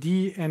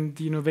R&D and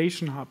the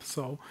innovation hub.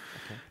 So,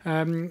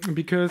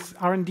 because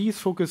R&D is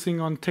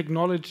focusing on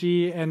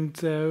technology and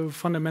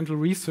fundamental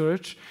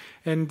research,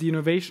 and the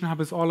innovation hub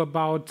is all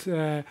about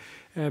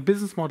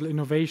business model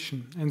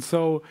innovation. And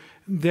so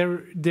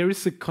there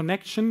is a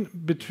connection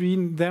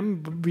between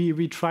them.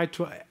 We try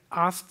to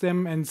ask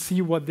them and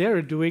see what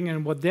they're doing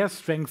and what their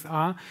strengths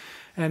are,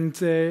 and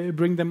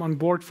bring them on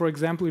board. For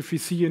example, if we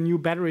see a new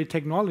battery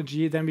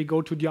technology, then we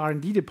go to the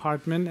R&D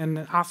department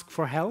and ask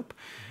for help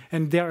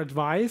and their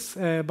advice.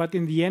 But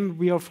in the end,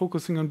 we are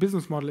focusing on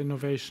business model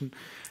innovation.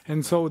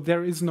 And so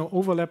there is no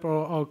overlap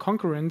or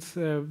concurrence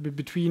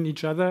between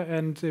each other,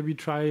 and we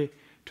try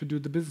to do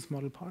the business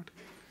model part.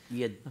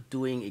 We are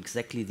doing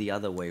exactly the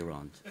other way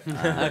around.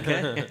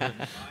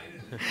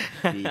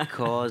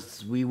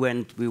 Because we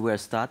were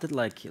started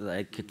like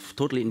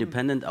totally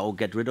independent. I'll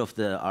get rid of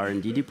the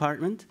R&D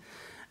department,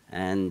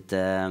 and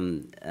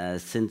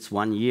since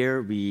 1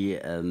 year we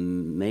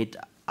made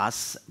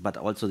us, but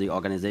also the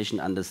organization,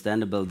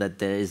 understandable that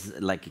there is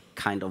like a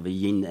kind of a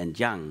yin and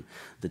yang.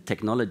 The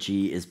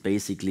technology is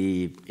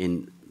basically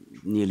in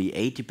nearly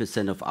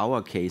 80% of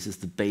our cases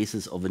the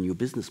basis of a new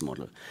business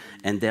model,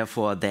 and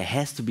therefore there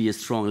has to be a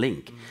strong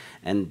link.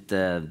 And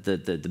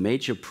the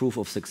major proof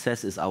of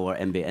success is our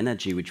MB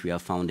Energy, which we are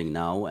founding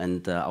now,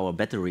 and our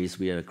batteries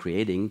we are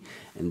creating,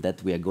 and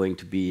that we are going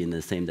to be in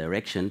the same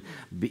direction,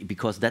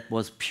 because that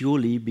was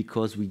purely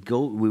because we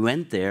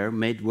went there,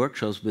 made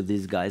workshops with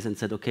these guys and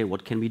said, okay,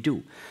 what can we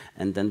do?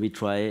 And then we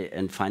try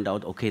and find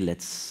out, okay,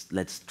 let's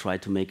try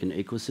to make an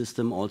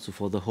ecosystem also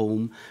for the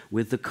home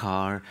with the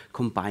car,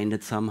 combine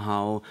it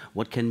somehow.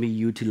 What can we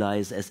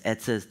utilize as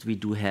assets we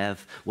do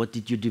have? What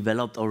did you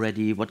develop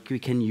already? What we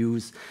can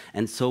use?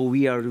 And so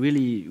we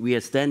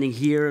are standing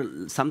here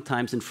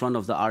sometimes in front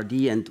of the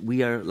RD, and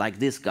we are like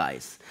this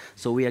guys.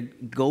 So we are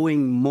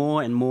going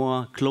more and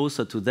more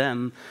closer to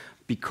them,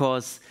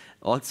 because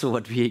also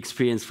what we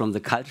experience from the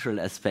cultural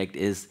aspect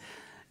is,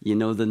 you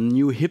know, the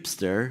new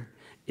hipster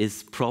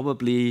is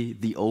probably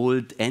the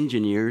old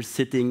engineer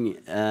sitting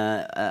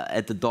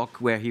at the dock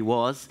where he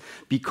was,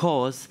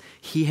 because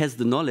he has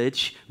the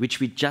knowledge which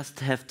we just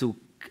have to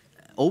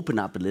open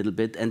up a little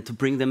bit and to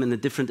bring them in a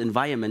different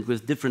environment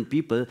with different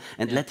people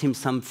and let him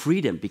some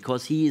freedom,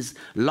 because he is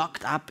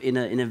locked up in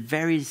a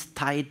very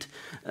tight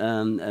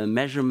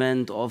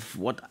measurement of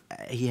what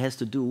he has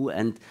to do.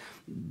 And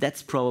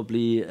that's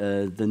probably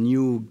the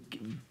new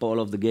ball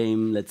of the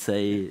game, let's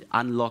say.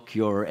 Unlock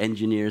your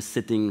engineers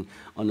sitting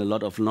on a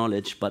lot of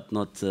knowledge, but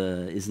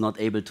is not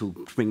able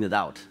to bring it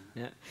out.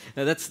 Yeah,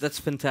 now that's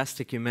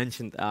fantastic. You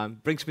mentioned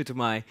brings me to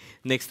my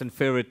next and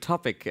favorite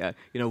topic.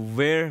 You know,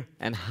 where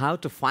and how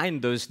to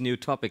find those new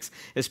topics,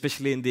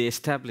 especially in the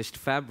established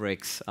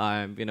fabrics.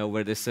 You know,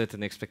 where there's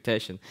certain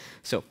expectation.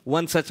 So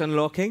one such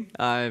unlocking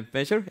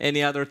measure.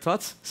 Any other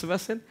thoughts,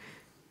 Sebastian?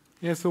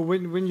 Yeah, so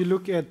when you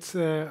look at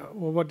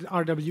what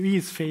RWE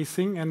is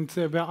facing and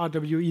where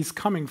RWE is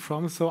coming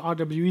from, so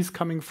RWE is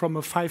coming from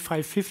a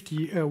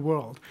 5-5-50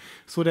 world.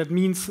 So that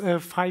means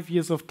 5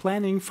 years of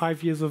planning,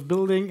 5 years of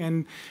building,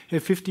 and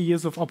 50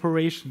 years of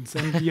operations.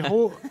 And the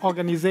whole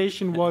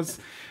organization was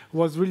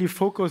really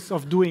focused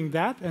of doing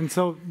that, and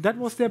so that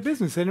was their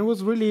business, and it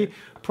was really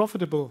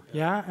profitable.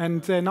 Yeah,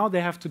 and now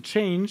they have to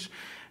change.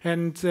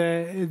 And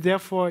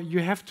therefore, you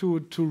have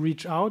to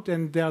reach out.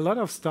 And there are a lot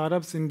of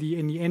startups in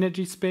the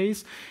energy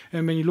space.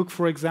 And when you look,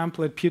 for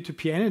example, at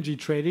peer-to-peer energy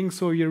trading,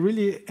 so you're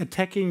really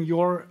attacking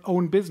your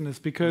own business,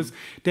 because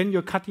then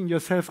you're cutting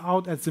yourself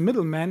out as the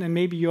middleman, and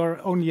maybe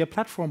you're only a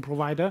platform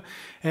provider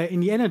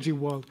in the energy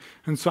world.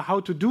 And so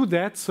how to do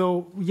that?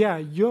 So yeah,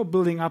 you're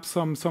building up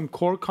some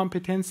core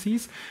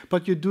competencies,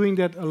 but you're doing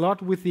that a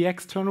lot with the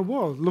external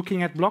world.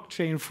 Looking at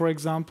blockchain, for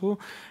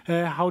example,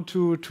 how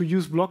to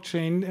use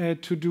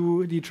blockchain to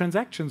do the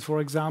transactions,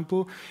 for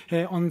example,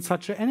 on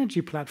such an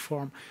energy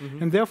platform.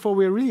 And therefore,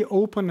 we're really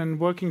open and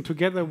working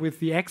together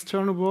with the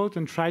external world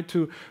and try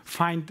to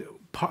find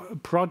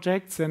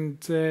projects and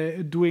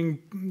doing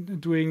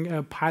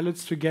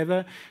pilots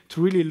together to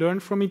really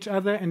learn from each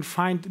other and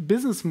find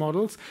business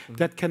models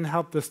that can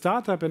help the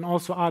startup and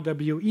also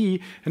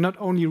RWE, and not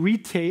only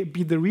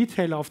be the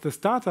retailer of the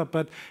startup,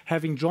 but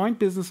having joint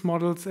business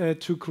models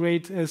to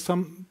create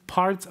some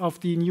parts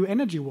of the new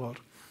energy world.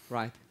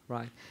 Right.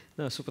 Right.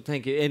 No, super.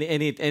 Thank you.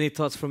 Any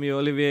thoughts from you,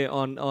 Olivier,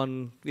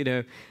 on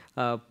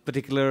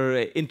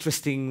particular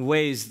interesting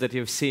ways that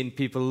you've seen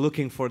people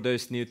looking for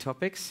those new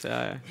topics?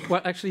 Well,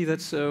 actually,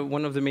 that's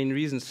one of the main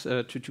reasons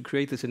to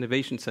create this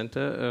innovation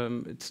center.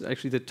 It's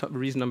actually the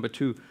reason number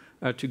 2,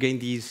 to gain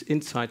these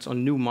insights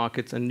on new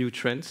markets and new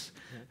trends.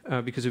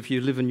 Yeah. Because if you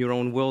live in your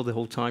own world the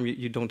whole time,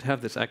 you don't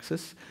have this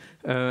access.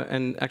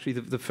 And actually,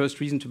 the first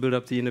reason to build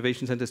up the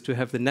innovation center is to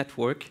have the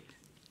network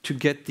to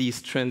get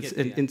these trends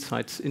and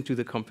insights into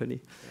the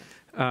company.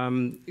 Yeah.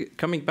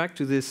 Coming back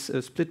to this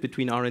split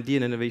between R&D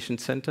and Innovation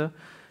Center,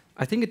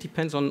 I think it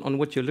depends on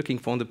what you're looking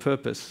for, on the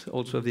purpose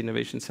also of the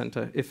Innovation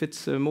Center. If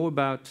it's more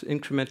about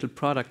incremental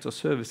products or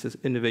services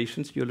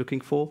innovations you're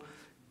looking for,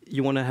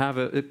 you want to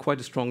have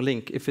quite a strong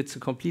link. If it's a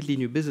completely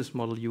new business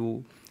model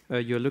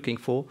you're looking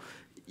for,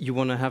 you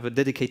want to have a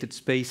dedicated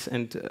space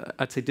and,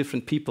 I'd say,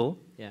 different people.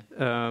 Yeah.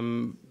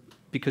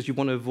 Because you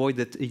want to avoid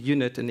that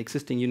an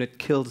existing unit,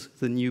 kills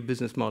the new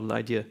business model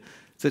idea.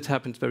 That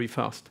happens very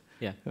fast.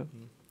 Yeah. Yeah.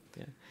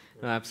 Yeah.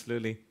 No,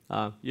 absolutely.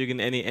 Jürgen,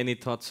 any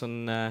thoughts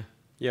on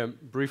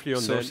briefly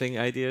on sourcing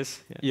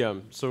ideas? Yeah.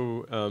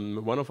 So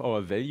one of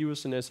our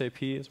values in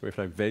SAP is, we have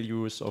like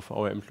values of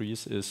our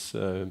employees is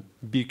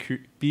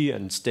be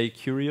and stay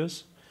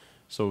curious.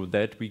 So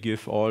that we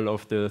give all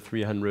of the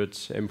 300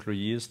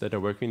 employees that are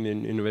working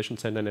in Innovation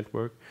Center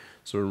Network.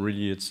 So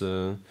really, it's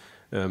a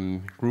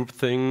group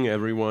thing.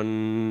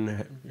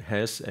 Everyone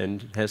has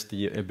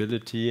the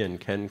ability and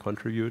can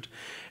contribute.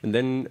 And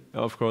then,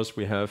 of course,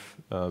 we have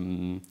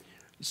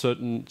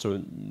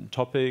certain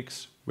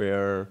topics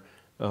where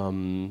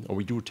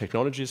we do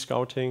technology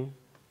scouting,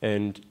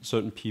 and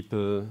certain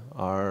people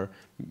are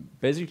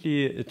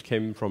basically, it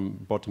came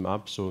from bottom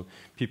up. So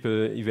people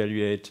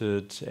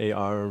evaluated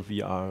AR,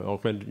 VR,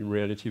 augmented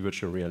reality,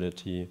 virtual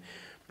reality,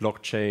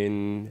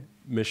 blockchain,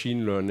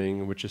 machine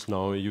learning, which is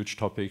now a huge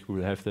topic. We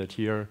will have that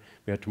here.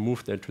 We had to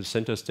move that to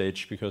center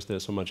stage because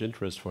there's so much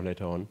interest for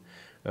later on.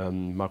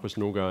 Markus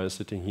Noga is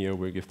sitting here,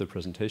 will give the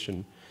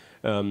presentation.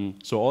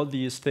 So all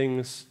these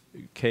things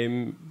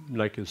came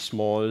like a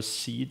small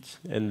seed,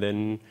 and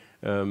then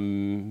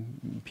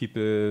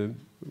people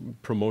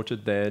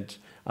promoted that,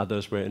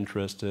 others were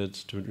interested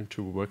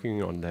to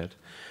working on that.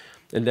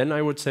 And then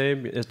I would say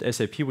at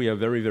SAP we are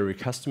very, very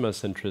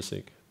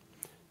customer-centric.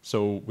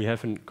 So we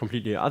have a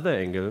completely other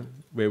angle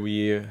where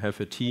we have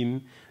a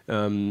team,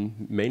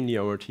 mainly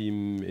our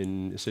team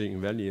in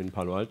Silicon Valley in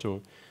Palo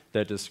Alto,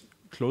 that is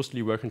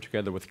closely working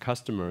together with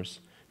customers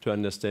to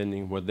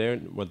understanding what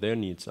their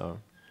needs are.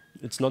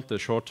 It's not the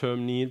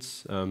short-term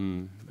needs,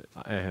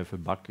 I have a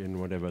bug in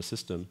whatever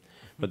system,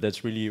 but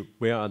that's really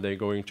where are they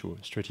going to,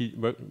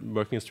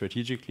 working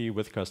strategically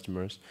with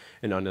customers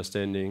and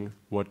understanding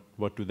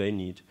what do they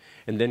need.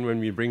 And then when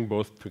we bring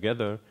both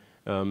together,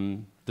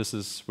 this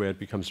is where it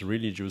becomes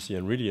really juicy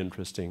and really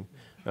interesting.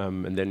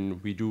 And then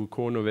we do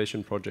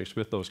co-innovation projects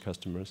with those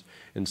customers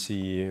and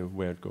see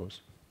where it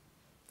goes.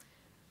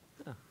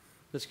 Oh,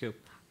 that's cool.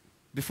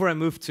 Before I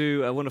move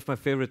to one of my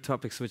favorite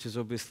topics, which is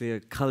obviously a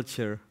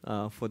culture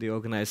for the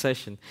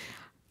organization.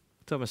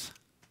 Thomas,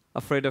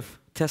 afraid of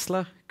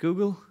Tesla,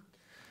 Google?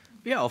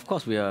 Yeah, of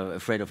course we are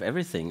afraid of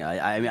everything.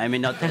 I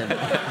mean, not.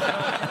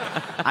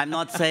 I'm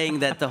not saying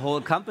that the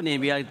whole company.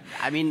 We are.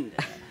 I mean,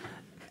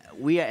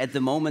 we are at the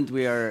moment.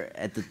 We are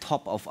at the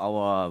top of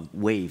our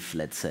wave,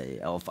 let's say,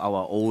 of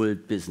our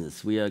old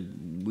business.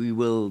 We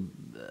will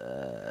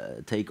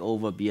take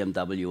over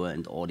BMW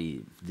and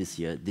Audi this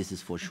year. This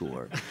is for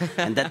sure.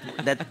 And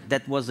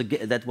that was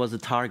a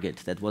target.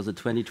 That was a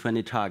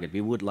 2020 target.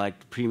 We would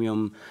like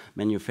premium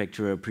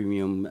manufacturer,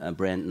 premium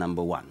brand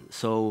 #1.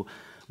 So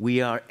we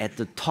are at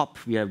the top.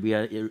 We are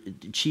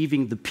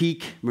achieving the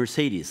peak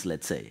Mercedes,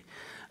 let's say.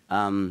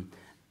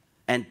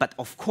 But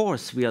of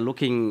course, we are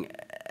looking.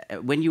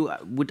 When you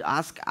would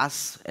ask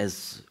us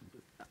as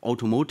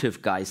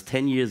automotive guys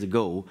 10 years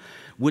ago,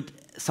 would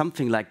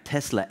something like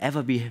Tesla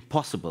ever be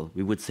possible?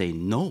 We would say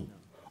no,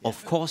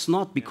 of course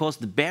not, because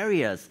the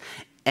barriers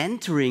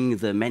entering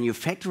the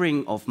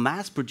manufacturing of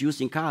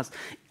mass-producing cars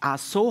are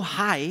so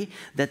high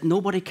that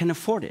nobody can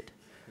afford it.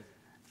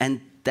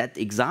 And that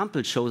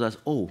example shows us,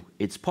 oh,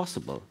 it's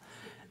possible.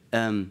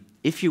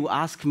 If you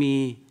ask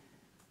me,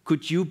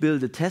 could you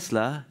build a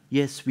Tesla?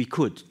 Yes, we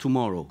could,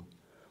 tomorrow,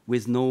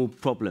 with no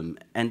problem.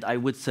 And I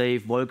would say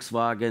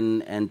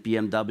Volkswagen and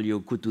BMW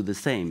could do the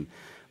same.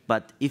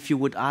 But if you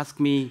would ask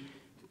me,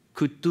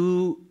 could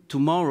do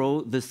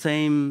tomorrow the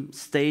same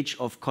stage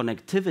of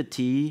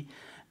connectivity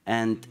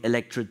and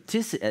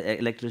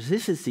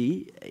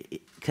electricity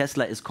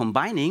Tesla is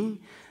combining,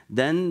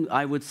 then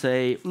I would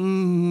say,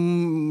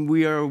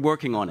 we are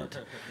working on it.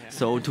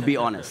 So to be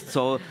honest.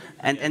 So,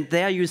 and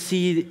there you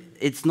see,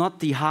 it's not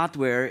the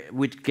hardware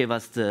which give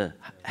us the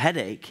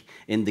headache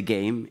in the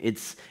game.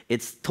 It's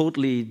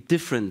totally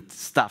different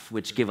stuff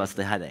which give us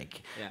the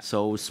headache. Yeah.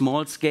 So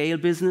small scale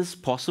business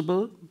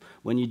possible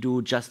when you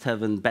do just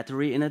have a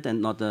battery in it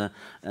and not a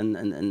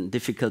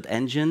difficult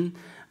engine.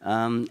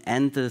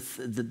 And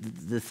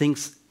the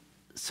things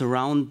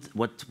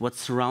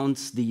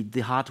surrounds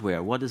the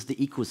hardware? What is the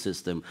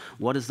ecosystem?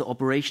 What is the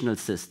operational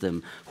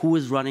system? Who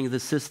is running the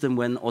system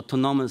when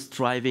autonomous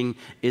driving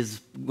is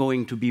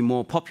going to be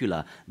more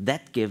popular?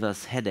 That gave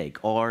us headache.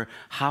 Or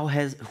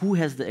who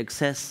has the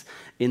access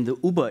in the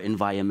Uber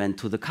environment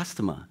to the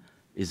customer?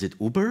 Is it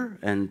Uber?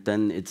 And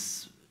then it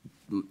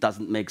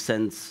doesn't make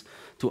sense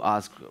to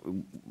ask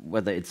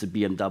whether it's a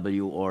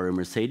BMW or a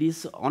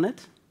Mercedes on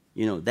it.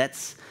 You know,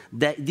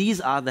 these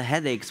are the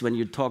headaches when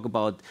you talk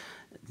about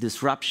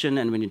disruption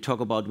and when you talk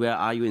about where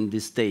are you in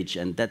this stage,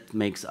 and that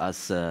makes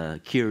us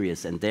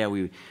curious, and there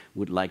we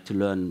would like to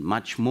learn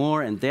much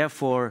more, and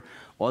therefore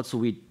also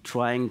we're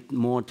trying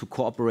more to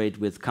cooperate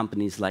with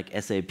companies like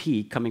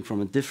SAP, coming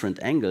from a different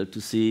angle to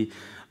see,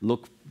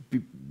 look,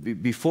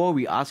 before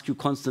we ask you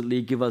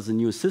constantly, give us a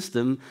new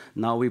system,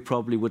 now we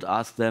probably would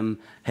ask them,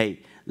 hey,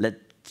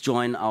 let's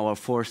join our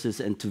forces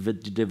and to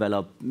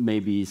develop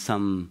maybe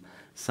some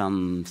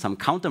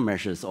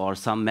countermeasures or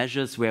some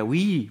measures where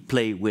we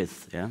play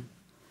with. Yeah.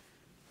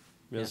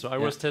 Yeah, so I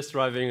was test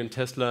driving in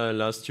Tesla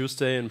last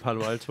Tuesday in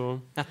Palo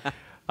Alto.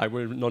 I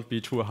will not be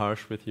too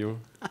harsh with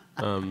you.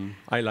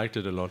 I liked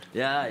it a lot.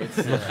 Yeah, it's.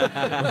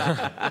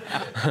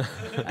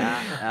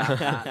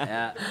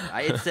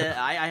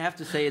 I have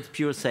to say it's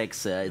pure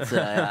sex. No,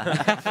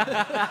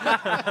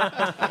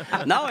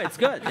 it's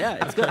good.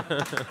 Yeah, it's good.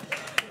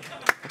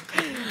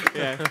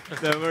 Yeah,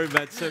 no, very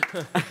much. So,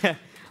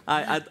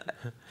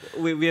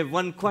 we have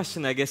one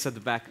question, I guess, at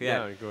the back.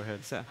 Yeah, go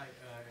ahead. So.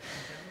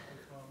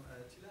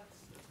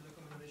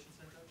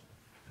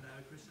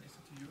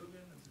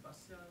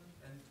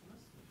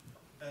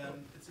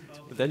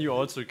 But then you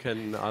also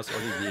can ask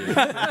Olivier.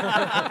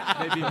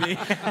 Maybe me.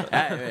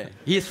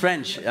 He's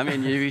French. I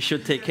mean, we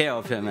should take care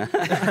of him. Yes,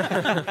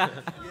 right?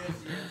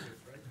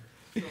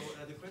 So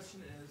the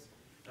question is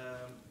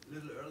a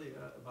little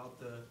earlier about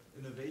the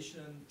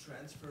innovation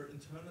transfer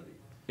internally.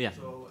 Yeah.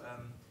 So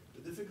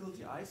the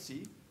difficulty I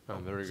see. Oh,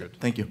 very good.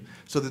 Thank you.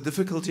 So the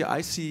difficulty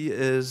I see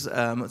is,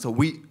 so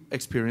we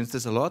experience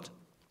this a lot,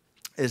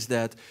 is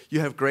that you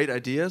have great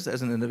ideas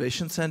as an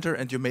innovation center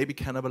and you may be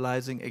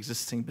cannibalizing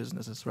existing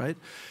businesses, right?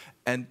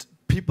 And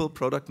people,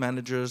 product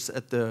managers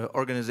at the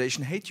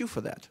organization hate you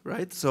for that,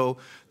 right? So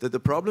the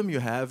problem you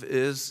have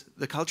is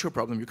the cultural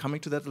problem. You're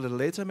coming to that a little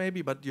later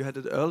maybe, but you had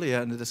it earlier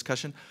in the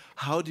discussion.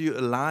 How do you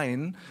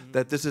align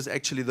that this is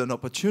actually an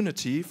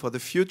opportunity for the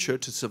future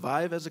to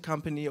survive as a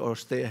company or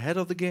stay ahead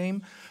of the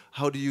game?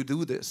 How do you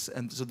do this?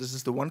 And so this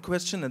is the one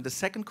question. And the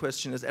second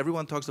question is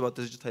everyone talks about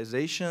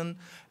digitization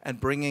and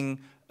bringing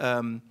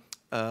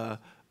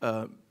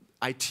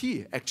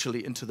IT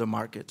actually into the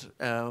market.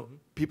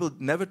 People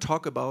never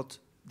talk about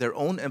their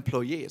own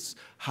employees,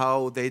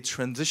 how they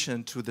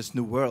transition to this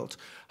new world.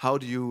 How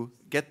do you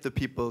get the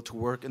people to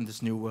work in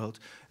this new world?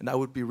 And I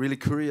would be really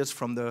curious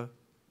from the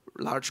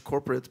large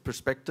corporate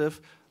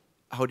perspective,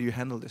 how do you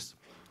handle this?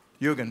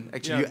 Jürgen,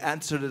 actually you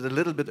answered it a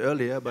little bit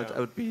earlier, but I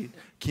would be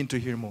keen to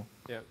hear more.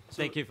 Yeah. So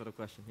Thank you for the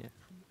question. Yeah.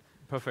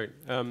 Perfect.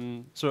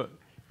 So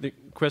the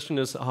question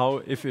is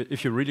how, if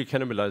you really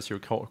cannibalize your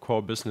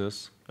core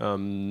business,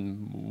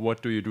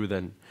 what do you do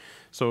then?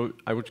 So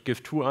I would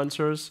give two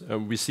answers.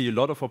 We see a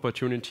lot of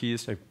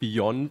opportunities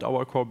beyond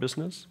our core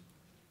business.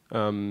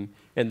 And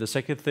the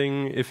second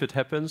thing, if it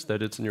happens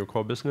that it's in your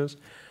core business,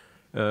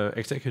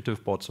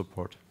 executive board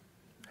support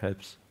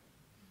helps.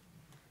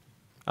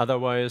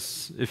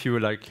 Otherwise, if you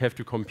have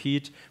to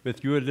compete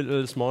with your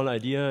little small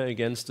idea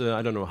against,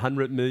 I don't know,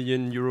 100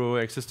 million euro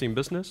existing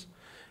business,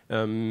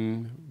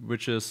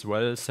 which is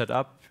well set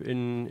up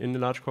in a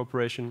large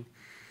corporation,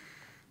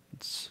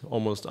 it's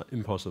almost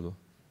impossible.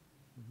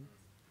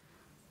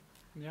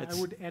 Yeah, I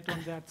would add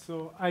on that.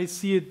 So I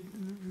see it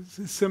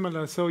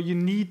similar. So you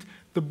need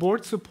the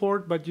board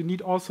support, but you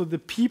need also the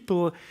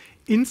people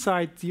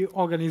inside the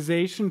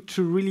organization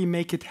to really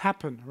make it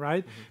happen,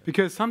 right?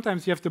 Because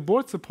sometimes you have the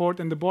board support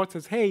and the board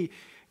says, hey,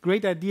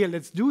 great idea,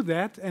 let's do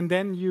that. And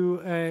then you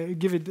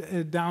give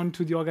it down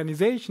to the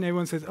organization.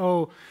 Everyone says,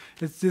 oh,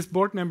 this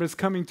board member is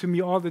coming to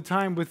me all the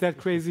time with that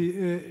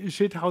crazy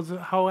shit,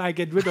 how I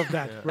get rid of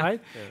that,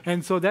 right? Yeah.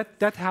 And so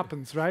that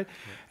happens, right?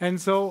 Yeah. And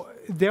so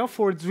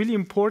therefore, it's really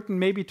important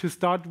maybe to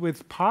start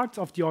with parts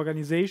of the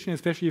organization,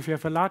 especially if you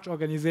have a large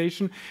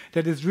organization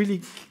that is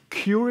really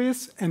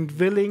curious and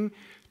willing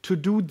to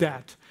do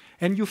that.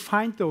 And you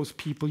find those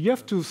people. You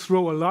have to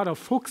throw a lot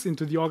of hooks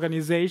into the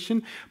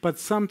organization, but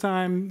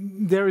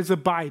sometimes there is a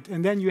bite.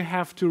 And then you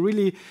have to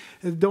really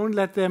don't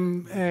let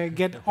them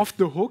get off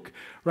the hook,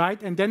 right?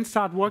 And then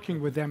start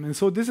working with them. And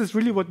so this is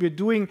really what we're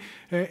doing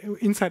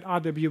inside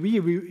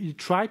RWE. We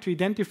try to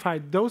identify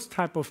those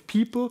type of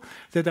people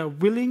that are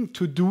willing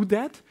to do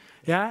that.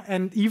 Yeah,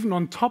 and even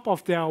on top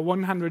of their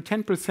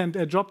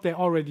 110% job they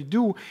already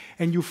do,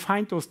 and you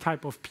find those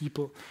type of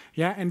people.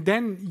 Yeah, and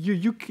then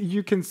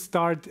you can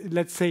start,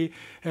 let's say,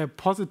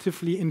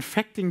 positively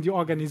infecting the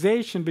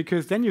organization,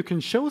 because then you can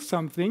show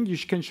something, you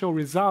can show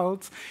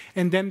results,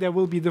 and then there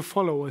will be the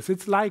followers.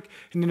 It's like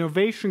an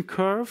innovation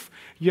curve.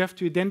 You have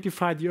to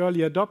identify the early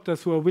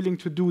adopters who are willing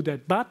to do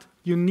that, but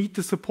you need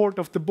the support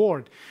of the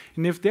board.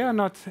 And if they are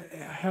not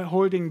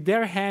holding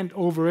their hand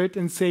over it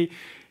and say,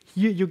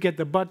 you get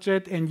the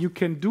budget and you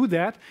can do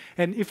that,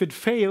 and if it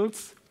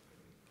fails,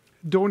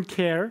 don't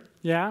care,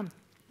 yeah,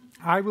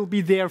 I will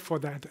be there for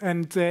that.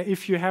 And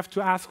if you have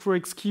to ask for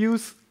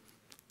excuse,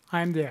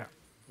 I'm there.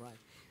 Right,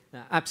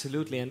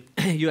 absolutely. And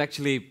you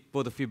actually,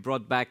 both of you,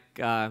 brought back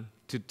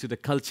to the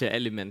culture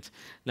element.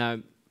 Now,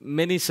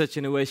 many such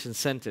innovation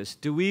centers,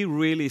 do we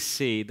really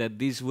see that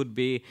these would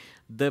be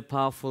the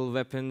powerful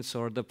weapons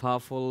or the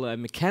powerful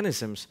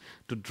mechanisms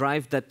to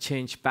drive that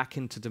change back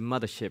into the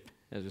mothership,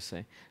 as we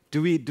say?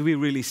 Do we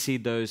really see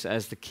those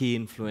as the key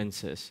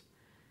influences?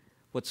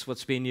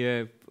 What's been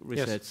your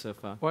research so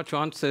far? Well, to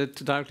answer it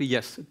directly,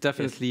 yes, it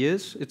definitely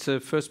is. It's a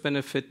first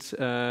benefit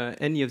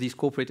any of these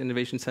corporate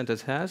innovation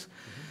centers has.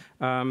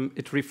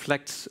 It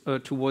reflects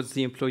towards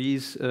the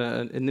employees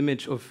an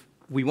image of,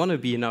 we want to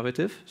be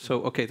innovative.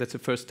 So, okay, that's the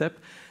first step.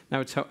 Now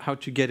it's how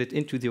to get it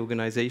into the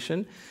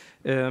organization.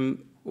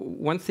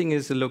 One thing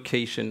is the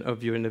location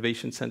of your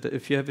innovation center.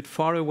 If you have it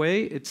far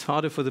away, it's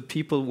harder for the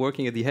people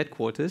working at the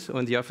headquarters or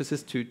in the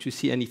offices to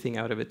see anything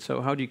out of it.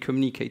 So how do you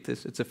communicate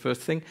this? It's the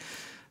first thing.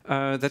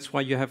 That's why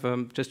you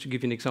have, just to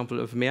give you an example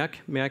of Merck.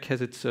 Merck has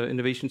its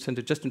innovation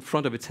center just in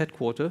front of its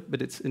headquarters,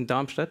 but it's in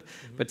Darmstadt,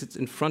 but it's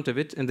in front of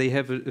it, and they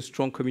have a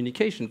strong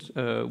communication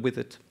with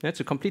it. It's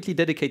a completely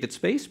dedicated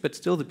space, but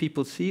still the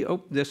people see,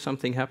 oh, there's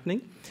something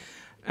happening.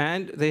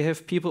 And they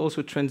have people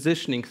also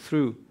transitioning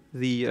through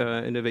the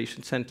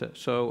innovation center.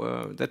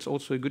 So that's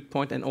also a good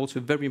point, and also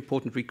a very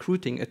important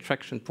recruiting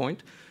attraction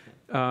point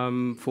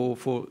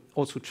for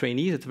also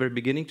trainees at the very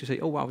beginning to say,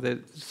 oh wow, there's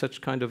such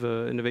kind of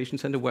an innovation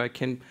center where I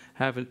can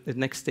have a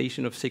next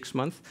station of 6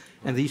 months,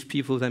 and these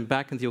people then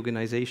back in the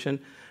organization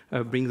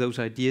bring those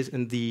ideas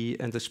and the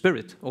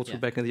spirit also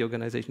back in the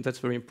organization. That's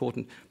very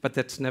important, but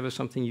that's never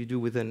something you do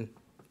within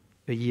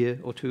a year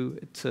or two.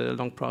 It's a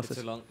long process.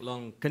 It's a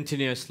long,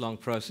 continuous long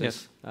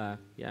process.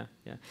 Yes.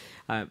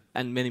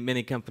 And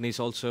many companies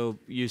also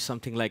use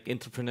something like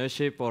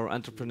entrepreneurship or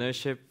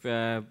entrepreneurship.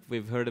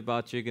 We've heard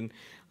about, Jürgen.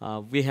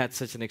 We had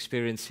such an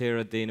experience here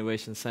at the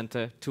Innovation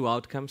Center. 2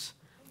 outcomes.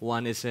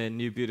 One is a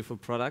new beautiful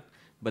product,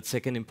 but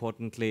second,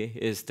 importantly,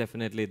 is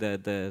definitely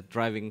the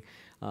driving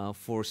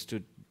force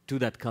to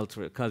that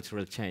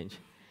cultural change.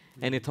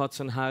 Any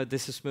thoughts on how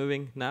this is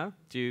moving now?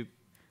 Do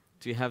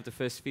you have the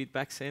first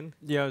feedbacks in?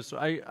 Yeah, so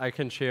I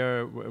can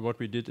share what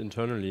we did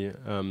internally.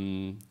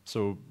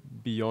 So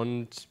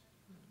beyond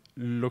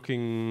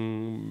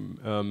looking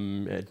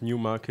at new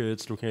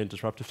markets, looking at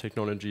disruptive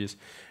technologies,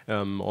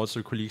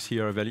 also colleagues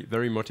here are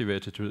very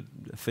motivated to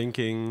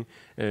thinking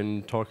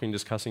and talking,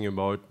 discussing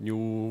about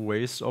new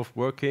ways of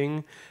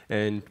working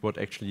and what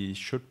actually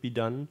should be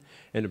done.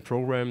 And a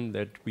program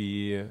that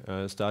we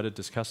started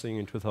discussing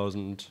in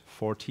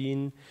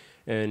 2014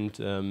 and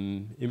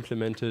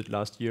implemented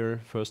last year,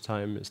 first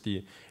time, is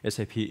the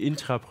SAP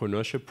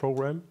Intrapreneurship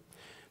Program.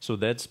 So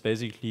that's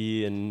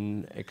basically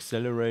an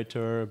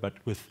accelerator, but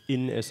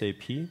within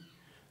SAP.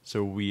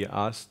 So we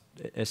asked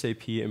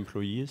SAP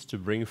employees to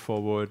bring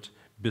forward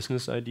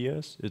business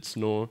ideas. It's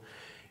no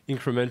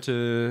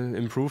incremental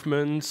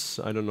improvements.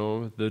 I don't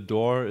know, the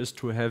door is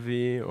too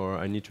heavy, or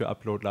I need to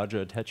upload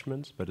larger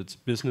attachments, but it's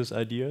business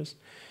ideas.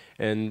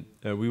 And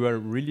we were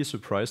really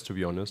surprised, to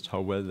be honest,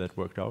 how well that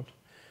worked out.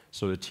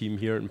 So the team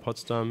here in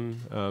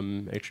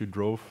Potsdam actually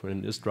drove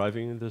and is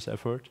driving this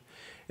effort.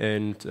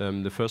 And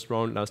the first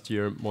round last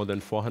year, more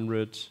than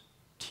 400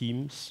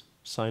 teams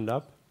signed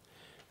up.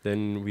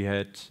 Then we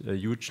had a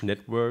huge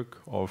network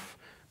of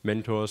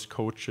mentors,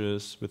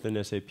 coaches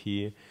within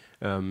SAP,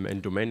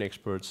 and domain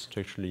experts to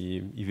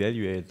actually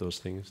evaluate those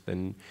things.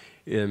 Then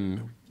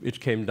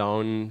it came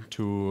down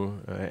to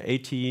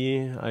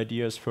 80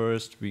 ideas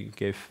first. We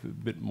gave a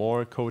bit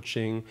more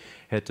coaching,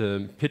 had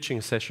a pitching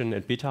session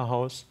at Beta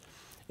House.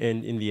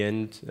 And in the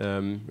end,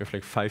 we have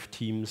like 5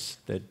 teams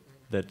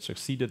that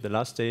succeeded the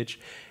last stage.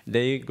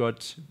 They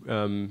got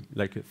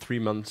like 3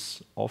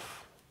 months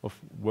off of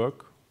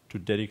work to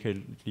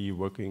dedicatedly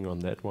working on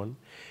that one,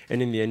 and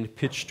in the end,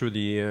 pitched to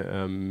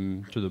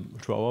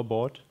our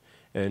board.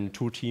 And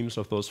 2 teams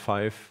of those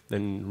 5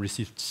 then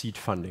received seed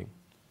funding.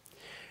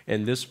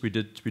 And this we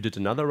did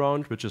another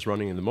round, which is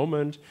running in the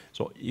moment.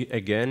 So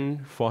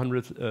again,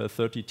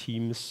 430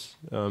 teams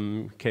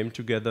came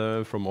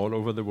together from all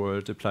over the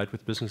world, applied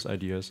with business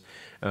ideas.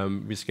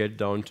 We scaled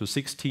down to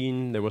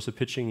 16. There was a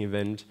pitching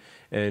event,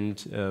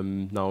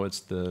 and now it's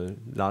the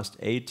last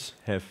 8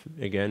 have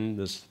again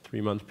this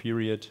 3-month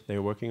period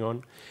they're working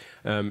on,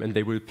 and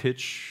they will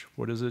pitch.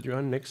 What is it,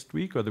 Jürgen? Next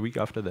week or the week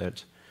after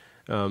that?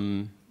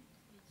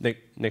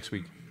 Next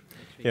week.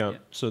 Yeah.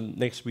 So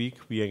next week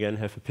we again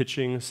have a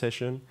pitching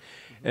session,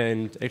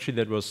 and actually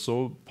that was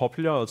so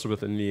popular also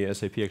within the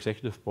SAP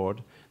Executive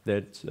Board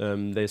that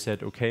they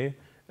said, okay,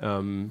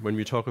 when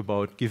we talk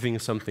about giving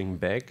something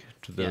back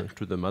to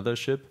the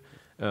mothership,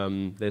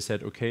 they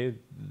said, okay,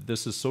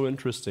 this is so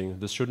interesting.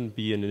 This shouldn't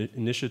be an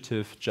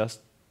initiative just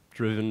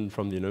driven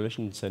from the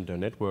Innovation Center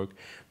network,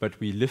 but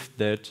we lift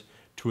that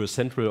to a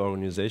central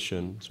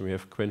organization. So we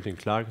have Quentin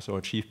Clark as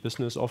our Chief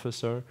Business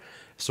Officer.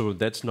 So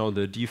that's now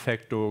the de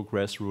facto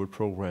grassroots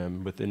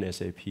program within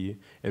SAP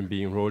and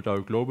being rolled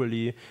out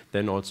globally,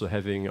 then also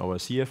having our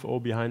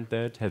CFO behind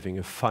that, having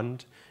a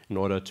fund in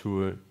order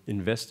to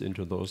invest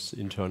into those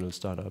internal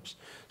startups.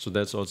 So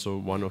that's also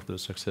one of the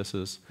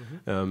successes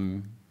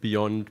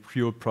beyond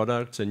pure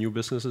products and new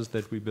businesses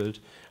that we built,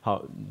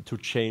 how to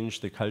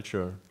change the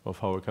culture of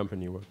how a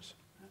company works.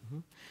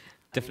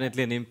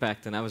 Definitely an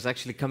impact, and I was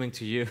actually coming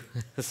to you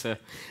so,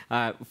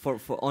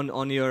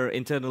 on your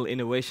internal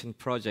innovation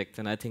project,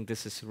 and I think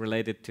this is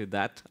related to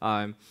that,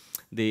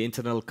 the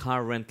internal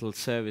car rental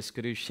service.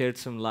 Could you shed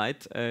some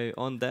light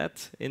on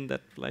that in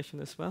that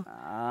relation as well?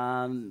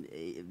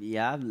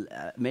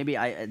 Maybe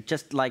I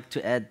just like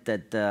to add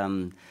that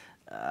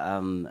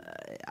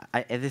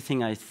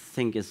everything I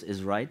think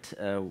is right,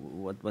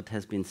 what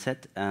has been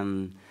said.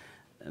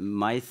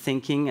 My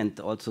thinking and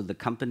also the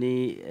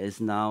company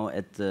is now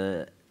at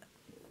the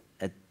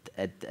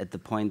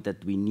point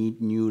that we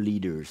need new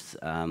leaders.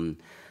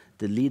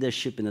 The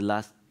leadership in the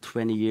last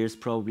 20 years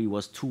probably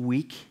was too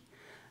weak,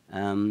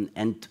 and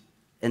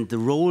the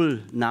role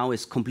now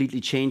is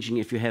completely changing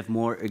if you have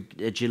more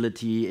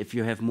agility, if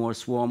you have more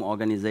swarm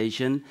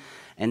organization,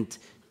 and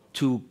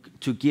to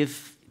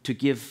give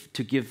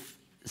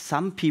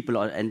some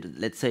people, and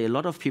let's say a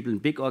lot of people in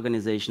big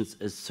organizations,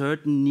 a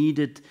certain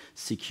needed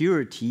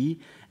security,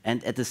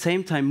 and at the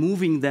same time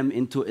moving them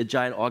into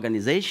agile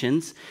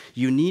organizations,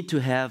 you need to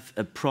have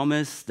a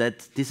promise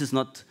that this is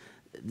not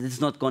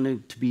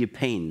going to be a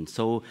pain.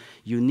 So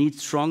you need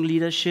strong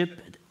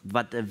leadership,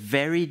 but a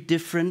very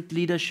different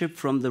leadership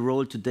from the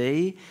role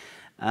today,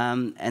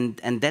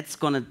 and that's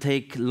going to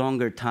take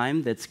longer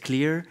time. That's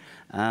clear.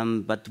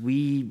 But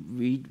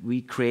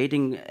we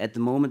creating at the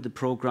moment the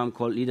program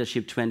called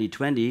Leadership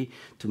 2020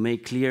 to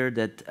make clear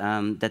that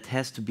that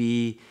has to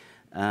be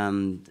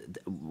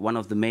one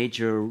of the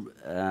major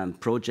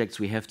projects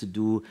we have to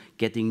do,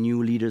 getting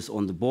new leaders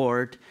on the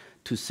board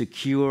to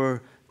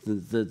secure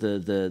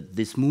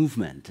this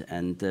movement.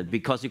 And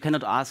because you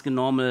cannot ask a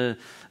normal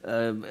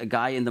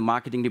guy in the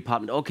marketing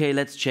department, okay,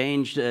 let's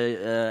change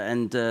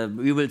and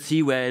we will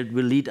see where it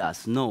will lead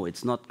us. No,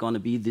 it's not going to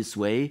be this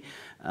way.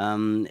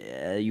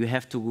 You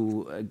have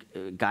to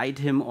guide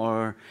him,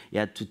 or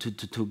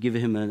to give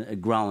him a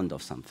ground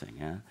of something.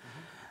 Yeah.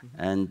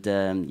 And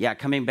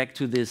coming back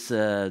to this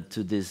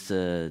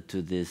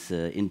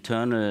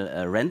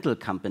internal rental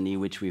company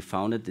which we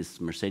founded,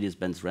 this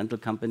Mercedes-Benz rental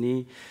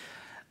company.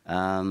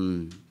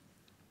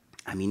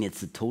 I mean,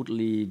 it's a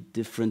totally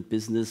different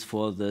business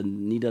for the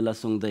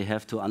Niederlassung they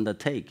have to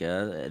undertake.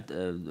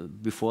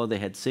 Before they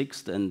had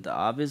Sixt and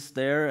Avis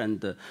there,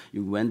 and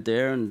you went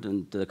there,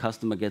 and the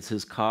customer gets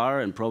his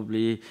car, and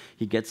probably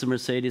he gets a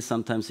Mercedes.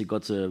 Sometimes he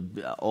got a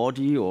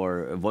Audi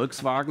or a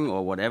Volkswagen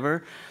or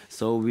whatever.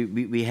 So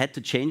we had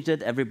to change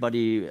that.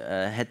 Everybody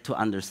had to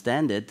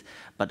understand it.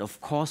 But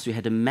of course, we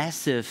had a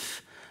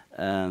massive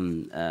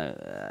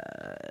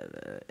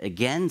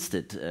against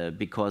it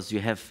because you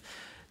have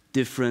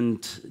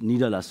different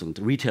Niederlassung,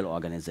 retail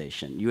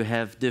organization. You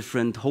have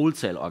different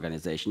wholesale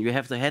organization. You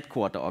have the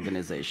headquarter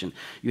organization.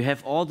 You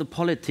have all the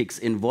politics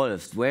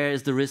involved. Where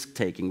is the risk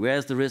taking? Where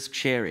is the risk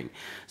sharing?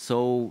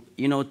 So,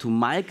 you know, to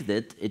milk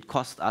that, it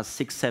cost us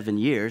 6-7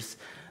 years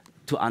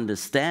to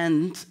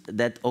understand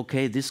that,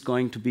 okay, this is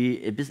going to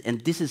be a business,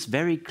 and this is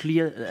very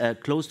clear,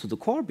 close to the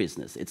core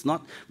business. It's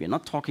not, we're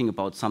not talking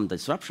about some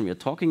disruption. We're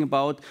talking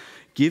about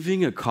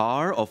giving a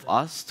car of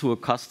us to a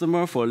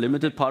customer for a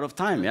limited part of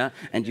time, yeah.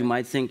 And you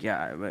might think,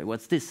 yeah,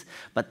 what's this?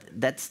 But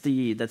that's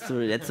the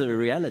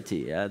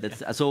reality, yeah.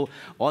 So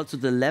also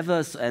the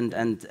levers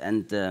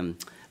and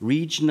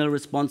regional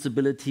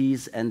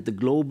responsibilities and the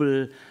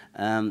global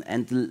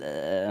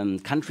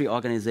and country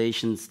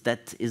organizations.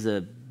 That is a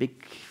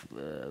big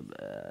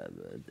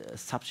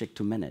subject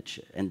to manage,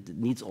 and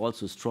needs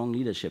also strong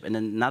leadership and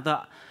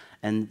another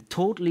and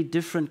totally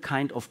different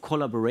kind of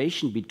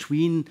collaboration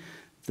between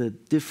the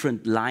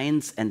different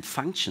lines and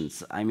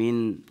functions. I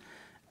mean,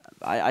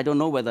 I don't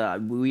know whether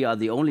we are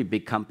the only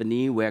big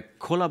company where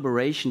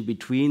collaboration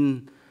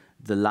between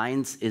the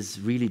lines is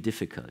really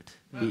difficult.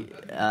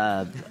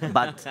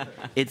 But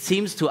it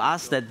seems to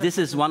us that this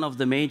is one of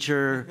the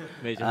major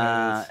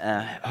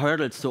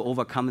hurdles to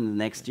overcome in the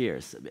next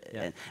years.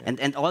 Yeah.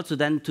 And also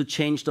then to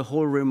change the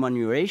whole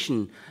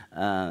remuneration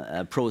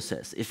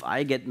process. If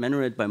I get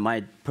remunerated by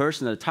my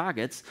personal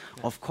targets,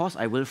 of course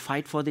I will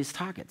fight for these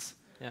targets.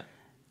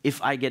 If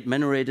I get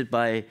remunerated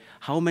by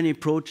how many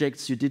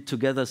projects you did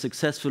together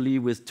successfully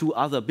with 2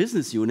 other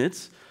business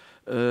units,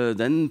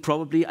 then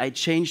probably I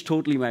change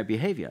totally my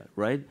behavior,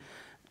 right?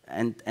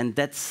 And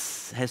that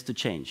has to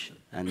change.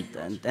 And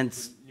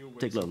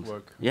take loans.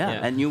 Work.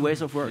 Yeah, and new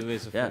ways of work. New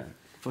ways of yeah, work.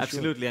 for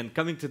Absolutely. And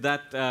coming to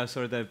that,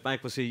 sorry, the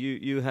mic was here.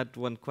 You had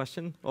one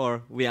question,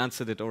 or we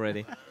answered it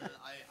already?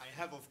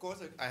 I have, of course,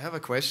 I have a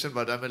question,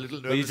 but I'm a little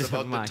you nervous just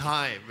have about the mic.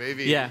 time.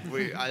 Maybe Yeah.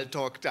 I'll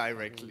talk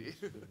directly.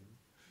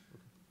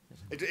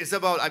 It's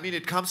about, I mean,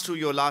 it comes to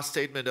your last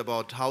statement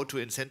about how to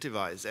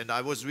incentivize. And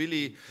I was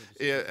really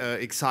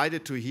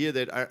excited to hear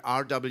that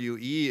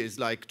RWE is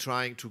like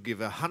trying to give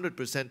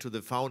 100% to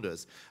the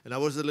founders. And I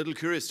was a little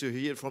curious to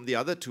hear from the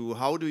other two,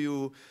 how do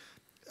you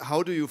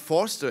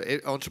foster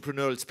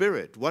entrepreneurial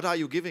spirit? What are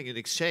you giving in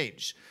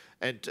exchange?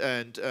 And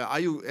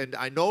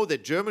I know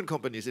that German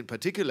companies in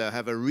particular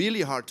have a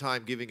really hard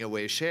time giving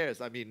away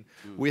shares. I mean,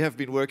 we have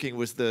been working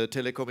with the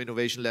Telecom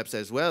Innovation Labs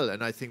as well,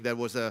 and I think that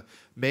was a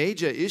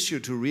major issue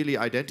to really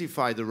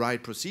identify the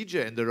right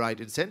procedure and the right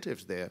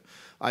incentives there.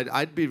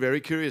 I'd be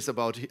very curious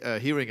about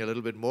hearing a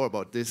little bit more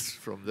about this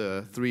from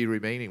the three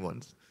remaining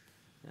ones.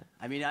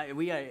 I mean,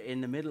 we are in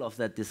the middle of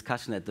that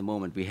discussion at the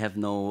moment. We have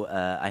no,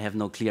 I have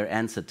no clear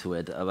answer to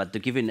it. But to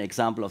give you an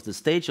example of the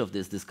stage of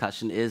this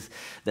discussion is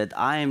that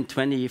I'm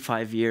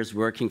 25 years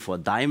working for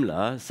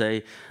Daimler.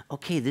 Say,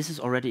 okay, this is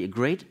already a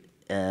great,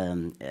 a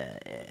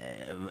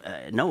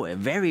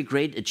very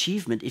great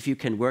achievement if you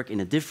can work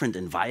in a different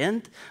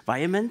environment.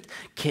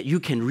 You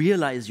can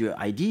realize your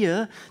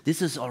idea.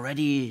 This is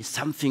already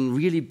something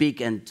really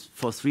big, and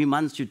for 3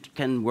 months you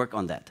can work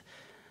on that.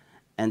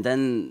 And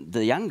then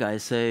the young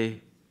guys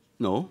say,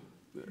 no,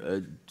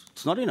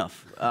 it's not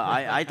enough.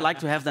 I'd like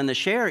to have then a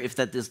share if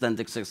that is then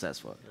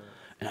successful.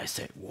 And I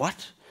say,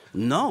 what?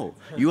 No,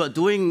 you are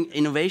doing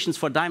innovations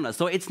for Daimler.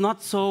 So it's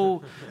not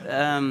so,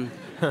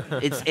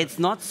 it's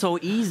not so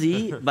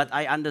easy, but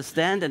I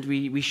understand, and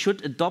we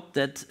should adopt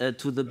that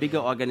to the bigger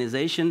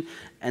organization.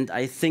 And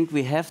I think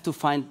we have to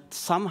find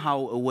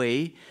somehow a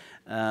way,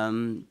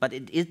 but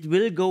it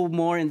will go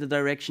more in the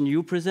direction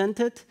you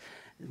presented,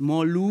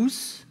 more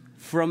loose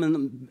from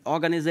an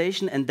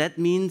organization, and that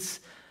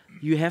means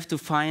you have to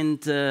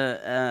find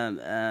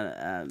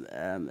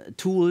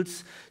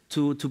tools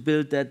to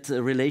build that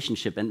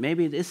relationship. And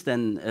maybe it is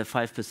then a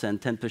 5%,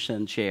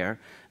 10% share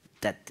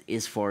that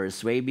is for a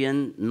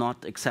Swabian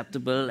not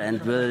acceptable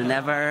and will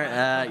never,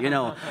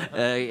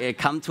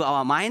 come to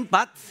our mind,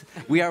 but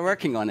we are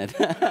working on it.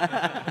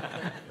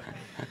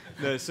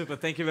 No, super.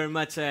 Thank you very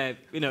much.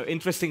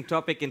 Interesting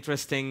topic,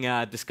 interesting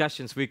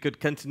discussions. We could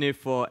continue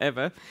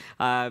forever.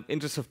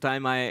 Interest of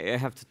time, I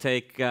have to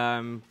take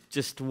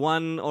just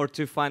 1 or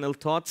 2 final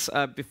thoughts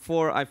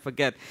before I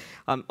forget.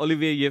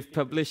 Olivier, you've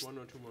published 1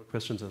 or 2 more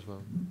questions as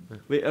well.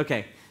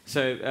 Okay.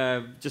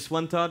 So just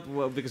one thought,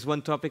 because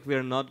one topic we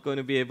are not going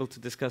to be able to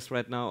discuss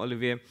right now,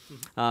 Olivier.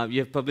 You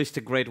have published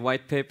a great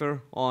white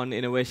paper on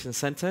innovation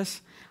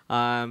centers.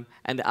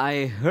 And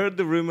I heard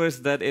the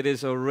rumors that it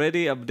is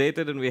already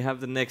updated and we have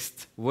the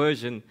next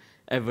version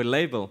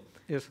available.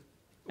 Yes.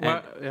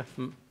 Well, yeah.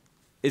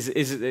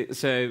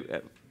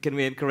 Can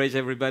we encourage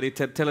everybody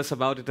to tell us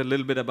about it, a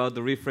little bit about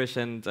the refresh,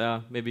 and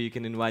maybe you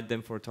can invite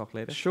them for a talk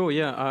later? Sure,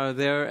 yeah.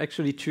 There are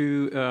actually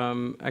 2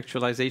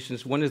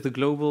 actualizations. One is the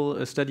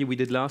global study we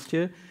did last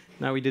year.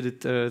 Now we did it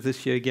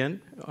this year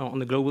again on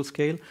the global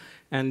scale.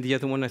 And the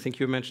other one I think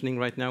you're mentioning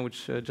right now,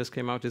 which just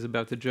came out, is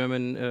about the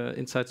German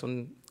insights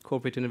on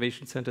corporate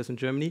innovation centers in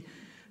Germany,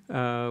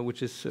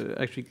 which is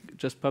actually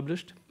just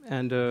published.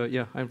 And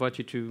yeah, I invite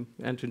you to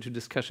enter into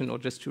discussion or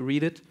just to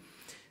read it.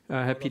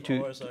 Happy to.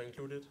 All ours are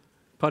included?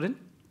 Pardon?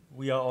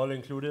 We are all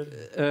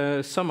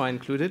included? Some are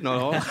included, not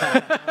all.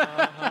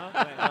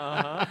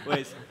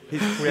 Wait,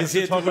 he's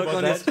here to work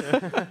on his,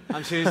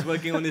 I'm sure he's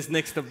working on his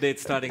next update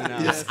starting now.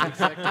 Yes,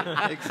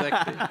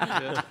 exactly.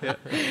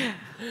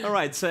 Yeah. All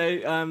right,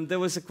 so there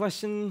was a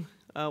question,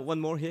 one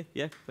more here.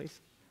 Yeah, please.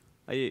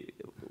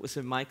 Was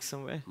there a mic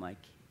somewhere?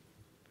 Mike.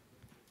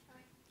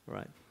 All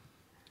right.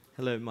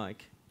 Hello,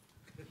 Mike.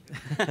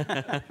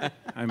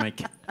 Hi,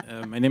 Mike.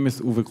 My name is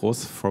Uwe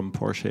Groß from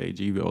Porsche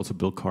AG. We also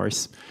build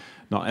cars.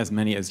 Not as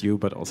many as you,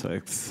 but also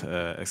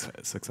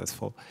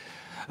successful.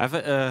 I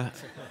have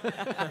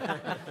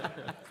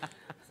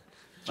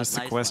just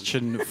a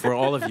question for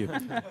all of you.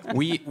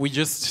 We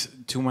just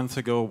 1 month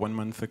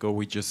ago,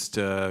 we just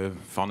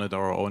founded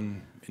our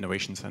own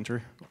innovation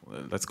center.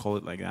 Let's call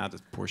it like that.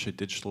 It's Porsche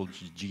Digital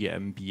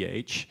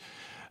GmbH.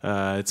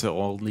 It's an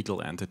all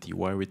legal entity.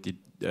 Why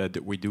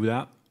did we do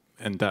that?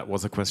 And that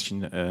was a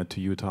question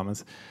to you,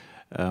 Thomas.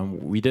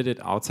 We did it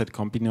outside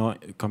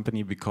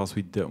company because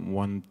we didn't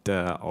want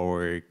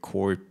our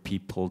core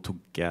people to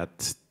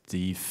get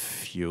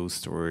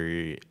defused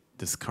or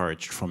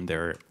discouraged from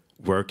their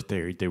work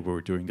they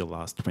were doing the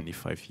last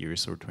 25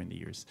 years or 20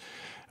 years.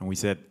 And we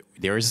said,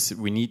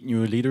 we need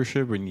new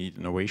leadership, we need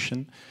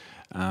innovation,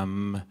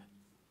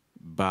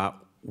 but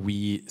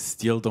we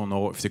still don't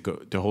know if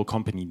the whole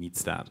company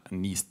needs that and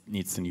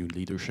needs the new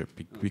leadership,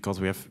 because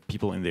we have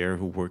people in there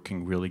who are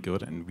working really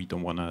good, and we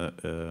don't want to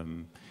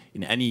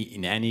in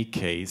any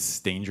case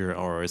danger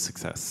our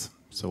success.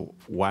 So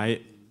why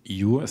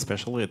you,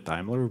 especially at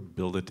Daimler,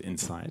 build it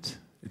inside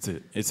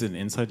it's an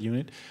inside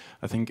unit.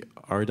 I think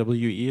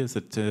RWE, is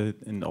it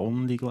an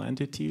own legal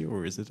entity,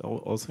 or is it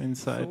also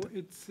inside? So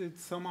it's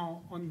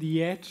somehow on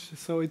the edge.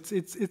 So it's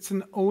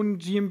an own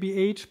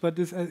GmbH, but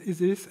it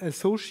is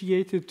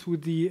associated to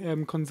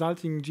the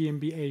consulting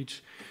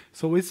GmbH.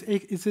 So it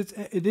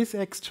is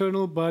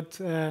external, but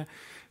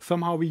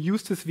somehow we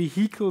use this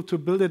vehicle to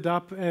build it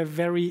up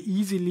very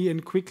easily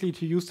and quickly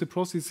to use the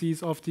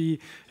processes of the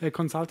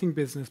consulting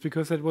business,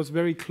 because that was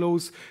very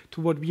close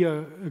to what we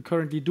are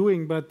currently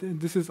doing. But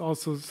this is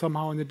also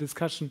somehow in the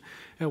discussion,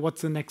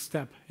 what's the next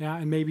step? Yeah,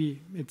 and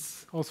maybe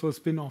it's also a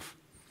spin-off.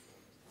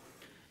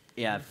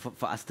 Yeah,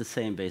 for us the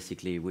same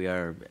basically.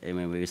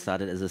 We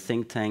started as a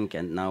think tank,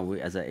 and now,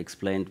 as I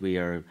explained, we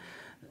are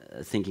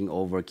thinking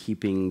over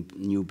keeping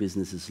new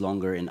businesses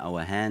longer in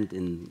our hand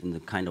in the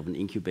kind of an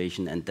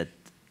incubation, and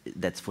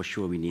that's for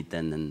sure we need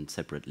then a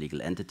separate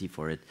legal entity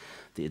for it.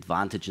 The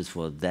advantages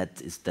for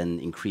that is then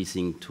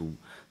increasing to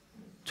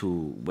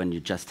when you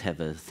just have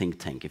a think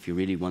tank. If you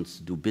really want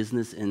to do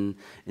business in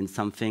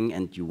something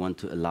and you want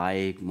to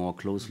ally more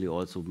closely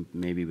also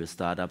maybe with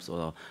startups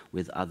or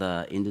with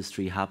other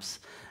industry hubs,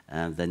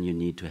 then you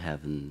need to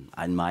have, in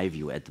my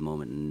view at the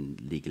moment,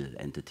 a legal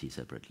entity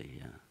separately.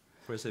 Yeah.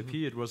 For SAP,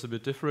 it was a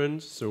bit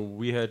different. So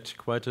we had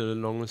quite a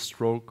long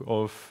stroke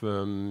of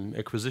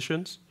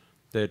acquisitions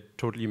that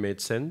totally made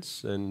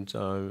sense and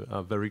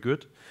are very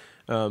good.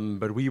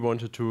 But we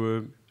wanted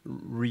to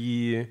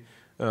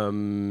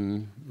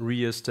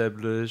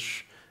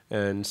re-establish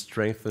and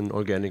strengthen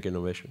organic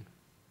innovation.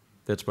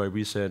 That's why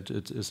we said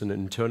it is an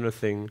internal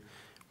thing.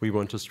 We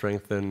want to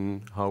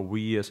strengthen how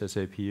we as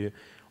SAP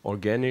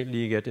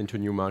organically get into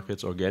new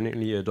markets,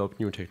 organically adopt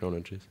new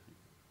technologies.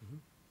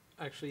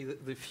 Actually,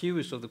 the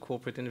fewest of the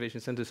corporate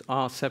innovation centers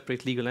are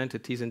separate legal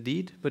entities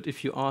indeed, but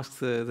if you ask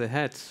the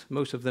heads,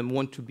 most of them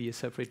want to be a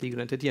separate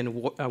legal entity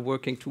and are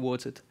working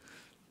towards it.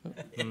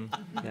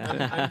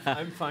 Yeah.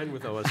 I'm fine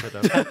with our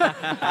setup.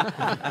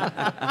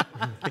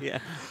 Yeah.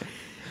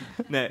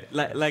 No,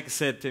 like I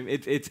said, Tim,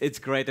 it's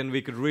great, and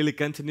we could really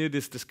continue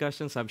these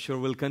discussions. I'm sure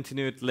we'll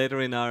continue it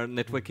later in our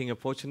networking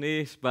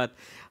opportunities. But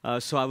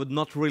so I would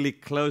not really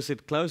close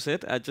it.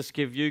 I just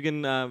give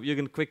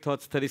Jürgen quick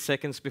thoughts, 30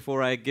 seconds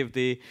before I give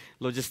the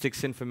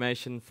logistics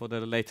information for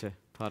the later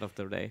part of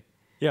the day.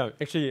 Yeah,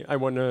 actually, I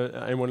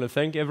wanna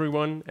thank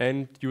everyone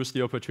and use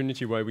the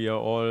opportunity while we are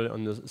all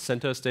on the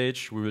center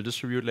stage. We will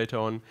distribute later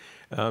on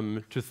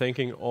to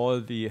thanking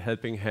all the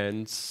helping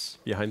hands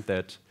behind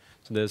that.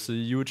 So there's a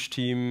huge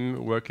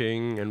team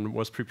working and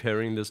was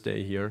preparing this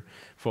day here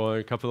for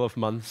a couple of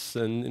months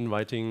and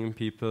inviting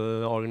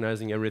people,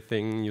 organizing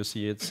everything. You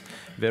see, it's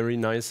very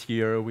nice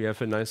here. We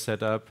have a nice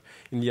setup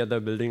in the other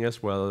building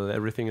as well.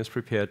 Everything is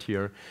prepared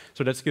here.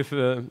 So let's give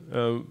a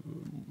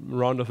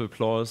round of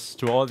applause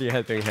to all the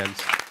helping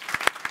hands.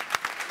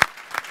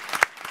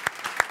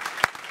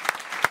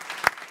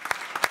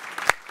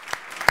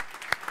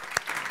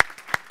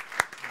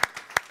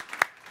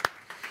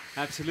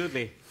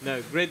 Absolutely.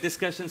 No, great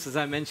discussions, as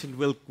I mentioned,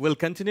 will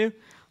continue.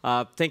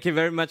 Thank you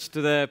very much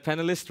to the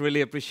panelists.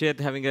 Really appreciate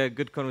having a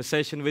good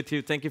conversation with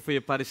you. Thank you for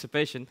your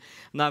participation.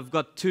 Now, I've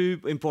got two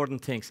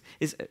important things.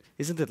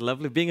 Isn't it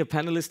lovely? Being a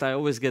panelist, I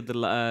always get the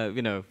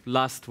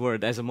last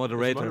word as a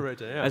moderator.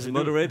 As a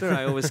moderator,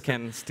 I always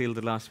can steal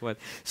the last word.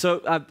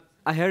 So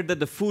I heard that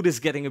the food is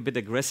getting a bit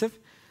aggressive.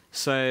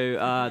 So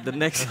the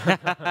next,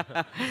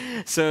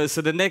 so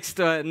the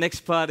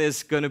next part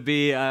is going to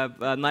be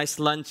a nice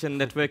lunch and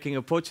networking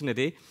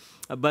opportunity.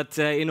 But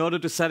in order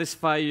to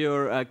satisfy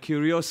your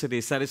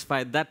curiosity,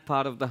 satisfy that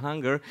part of the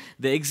hunger,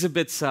 the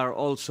exhibits are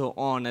also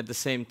on at the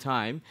same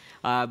time.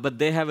 But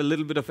they have a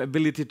little bit of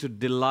ability to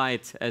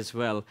delight as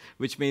well,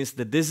 which means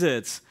the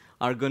desserts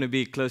are going to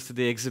be close to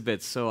the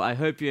exhibits. So I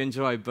hope you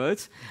enjoy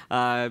both.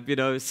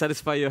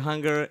 Satisfy your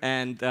hunger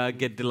and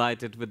get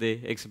delighted with the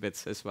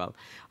exhibits as well.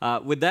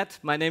 With that,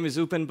 my name is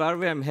Upen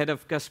Barve. I'm head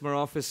of customer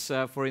office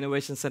for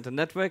Innovation Center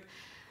Network.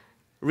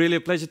 Really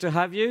a pleasure to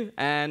have you,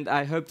 and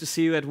I hope to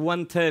see you at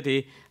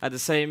 1:30 at the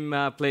same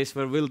place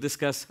where we'll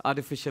discuss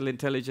artificial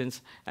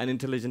intelligence and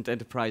intelligent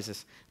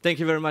enterprises. Thank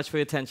you very much for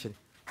your attention.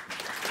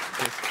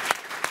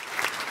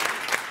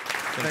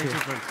 Thank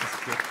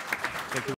you.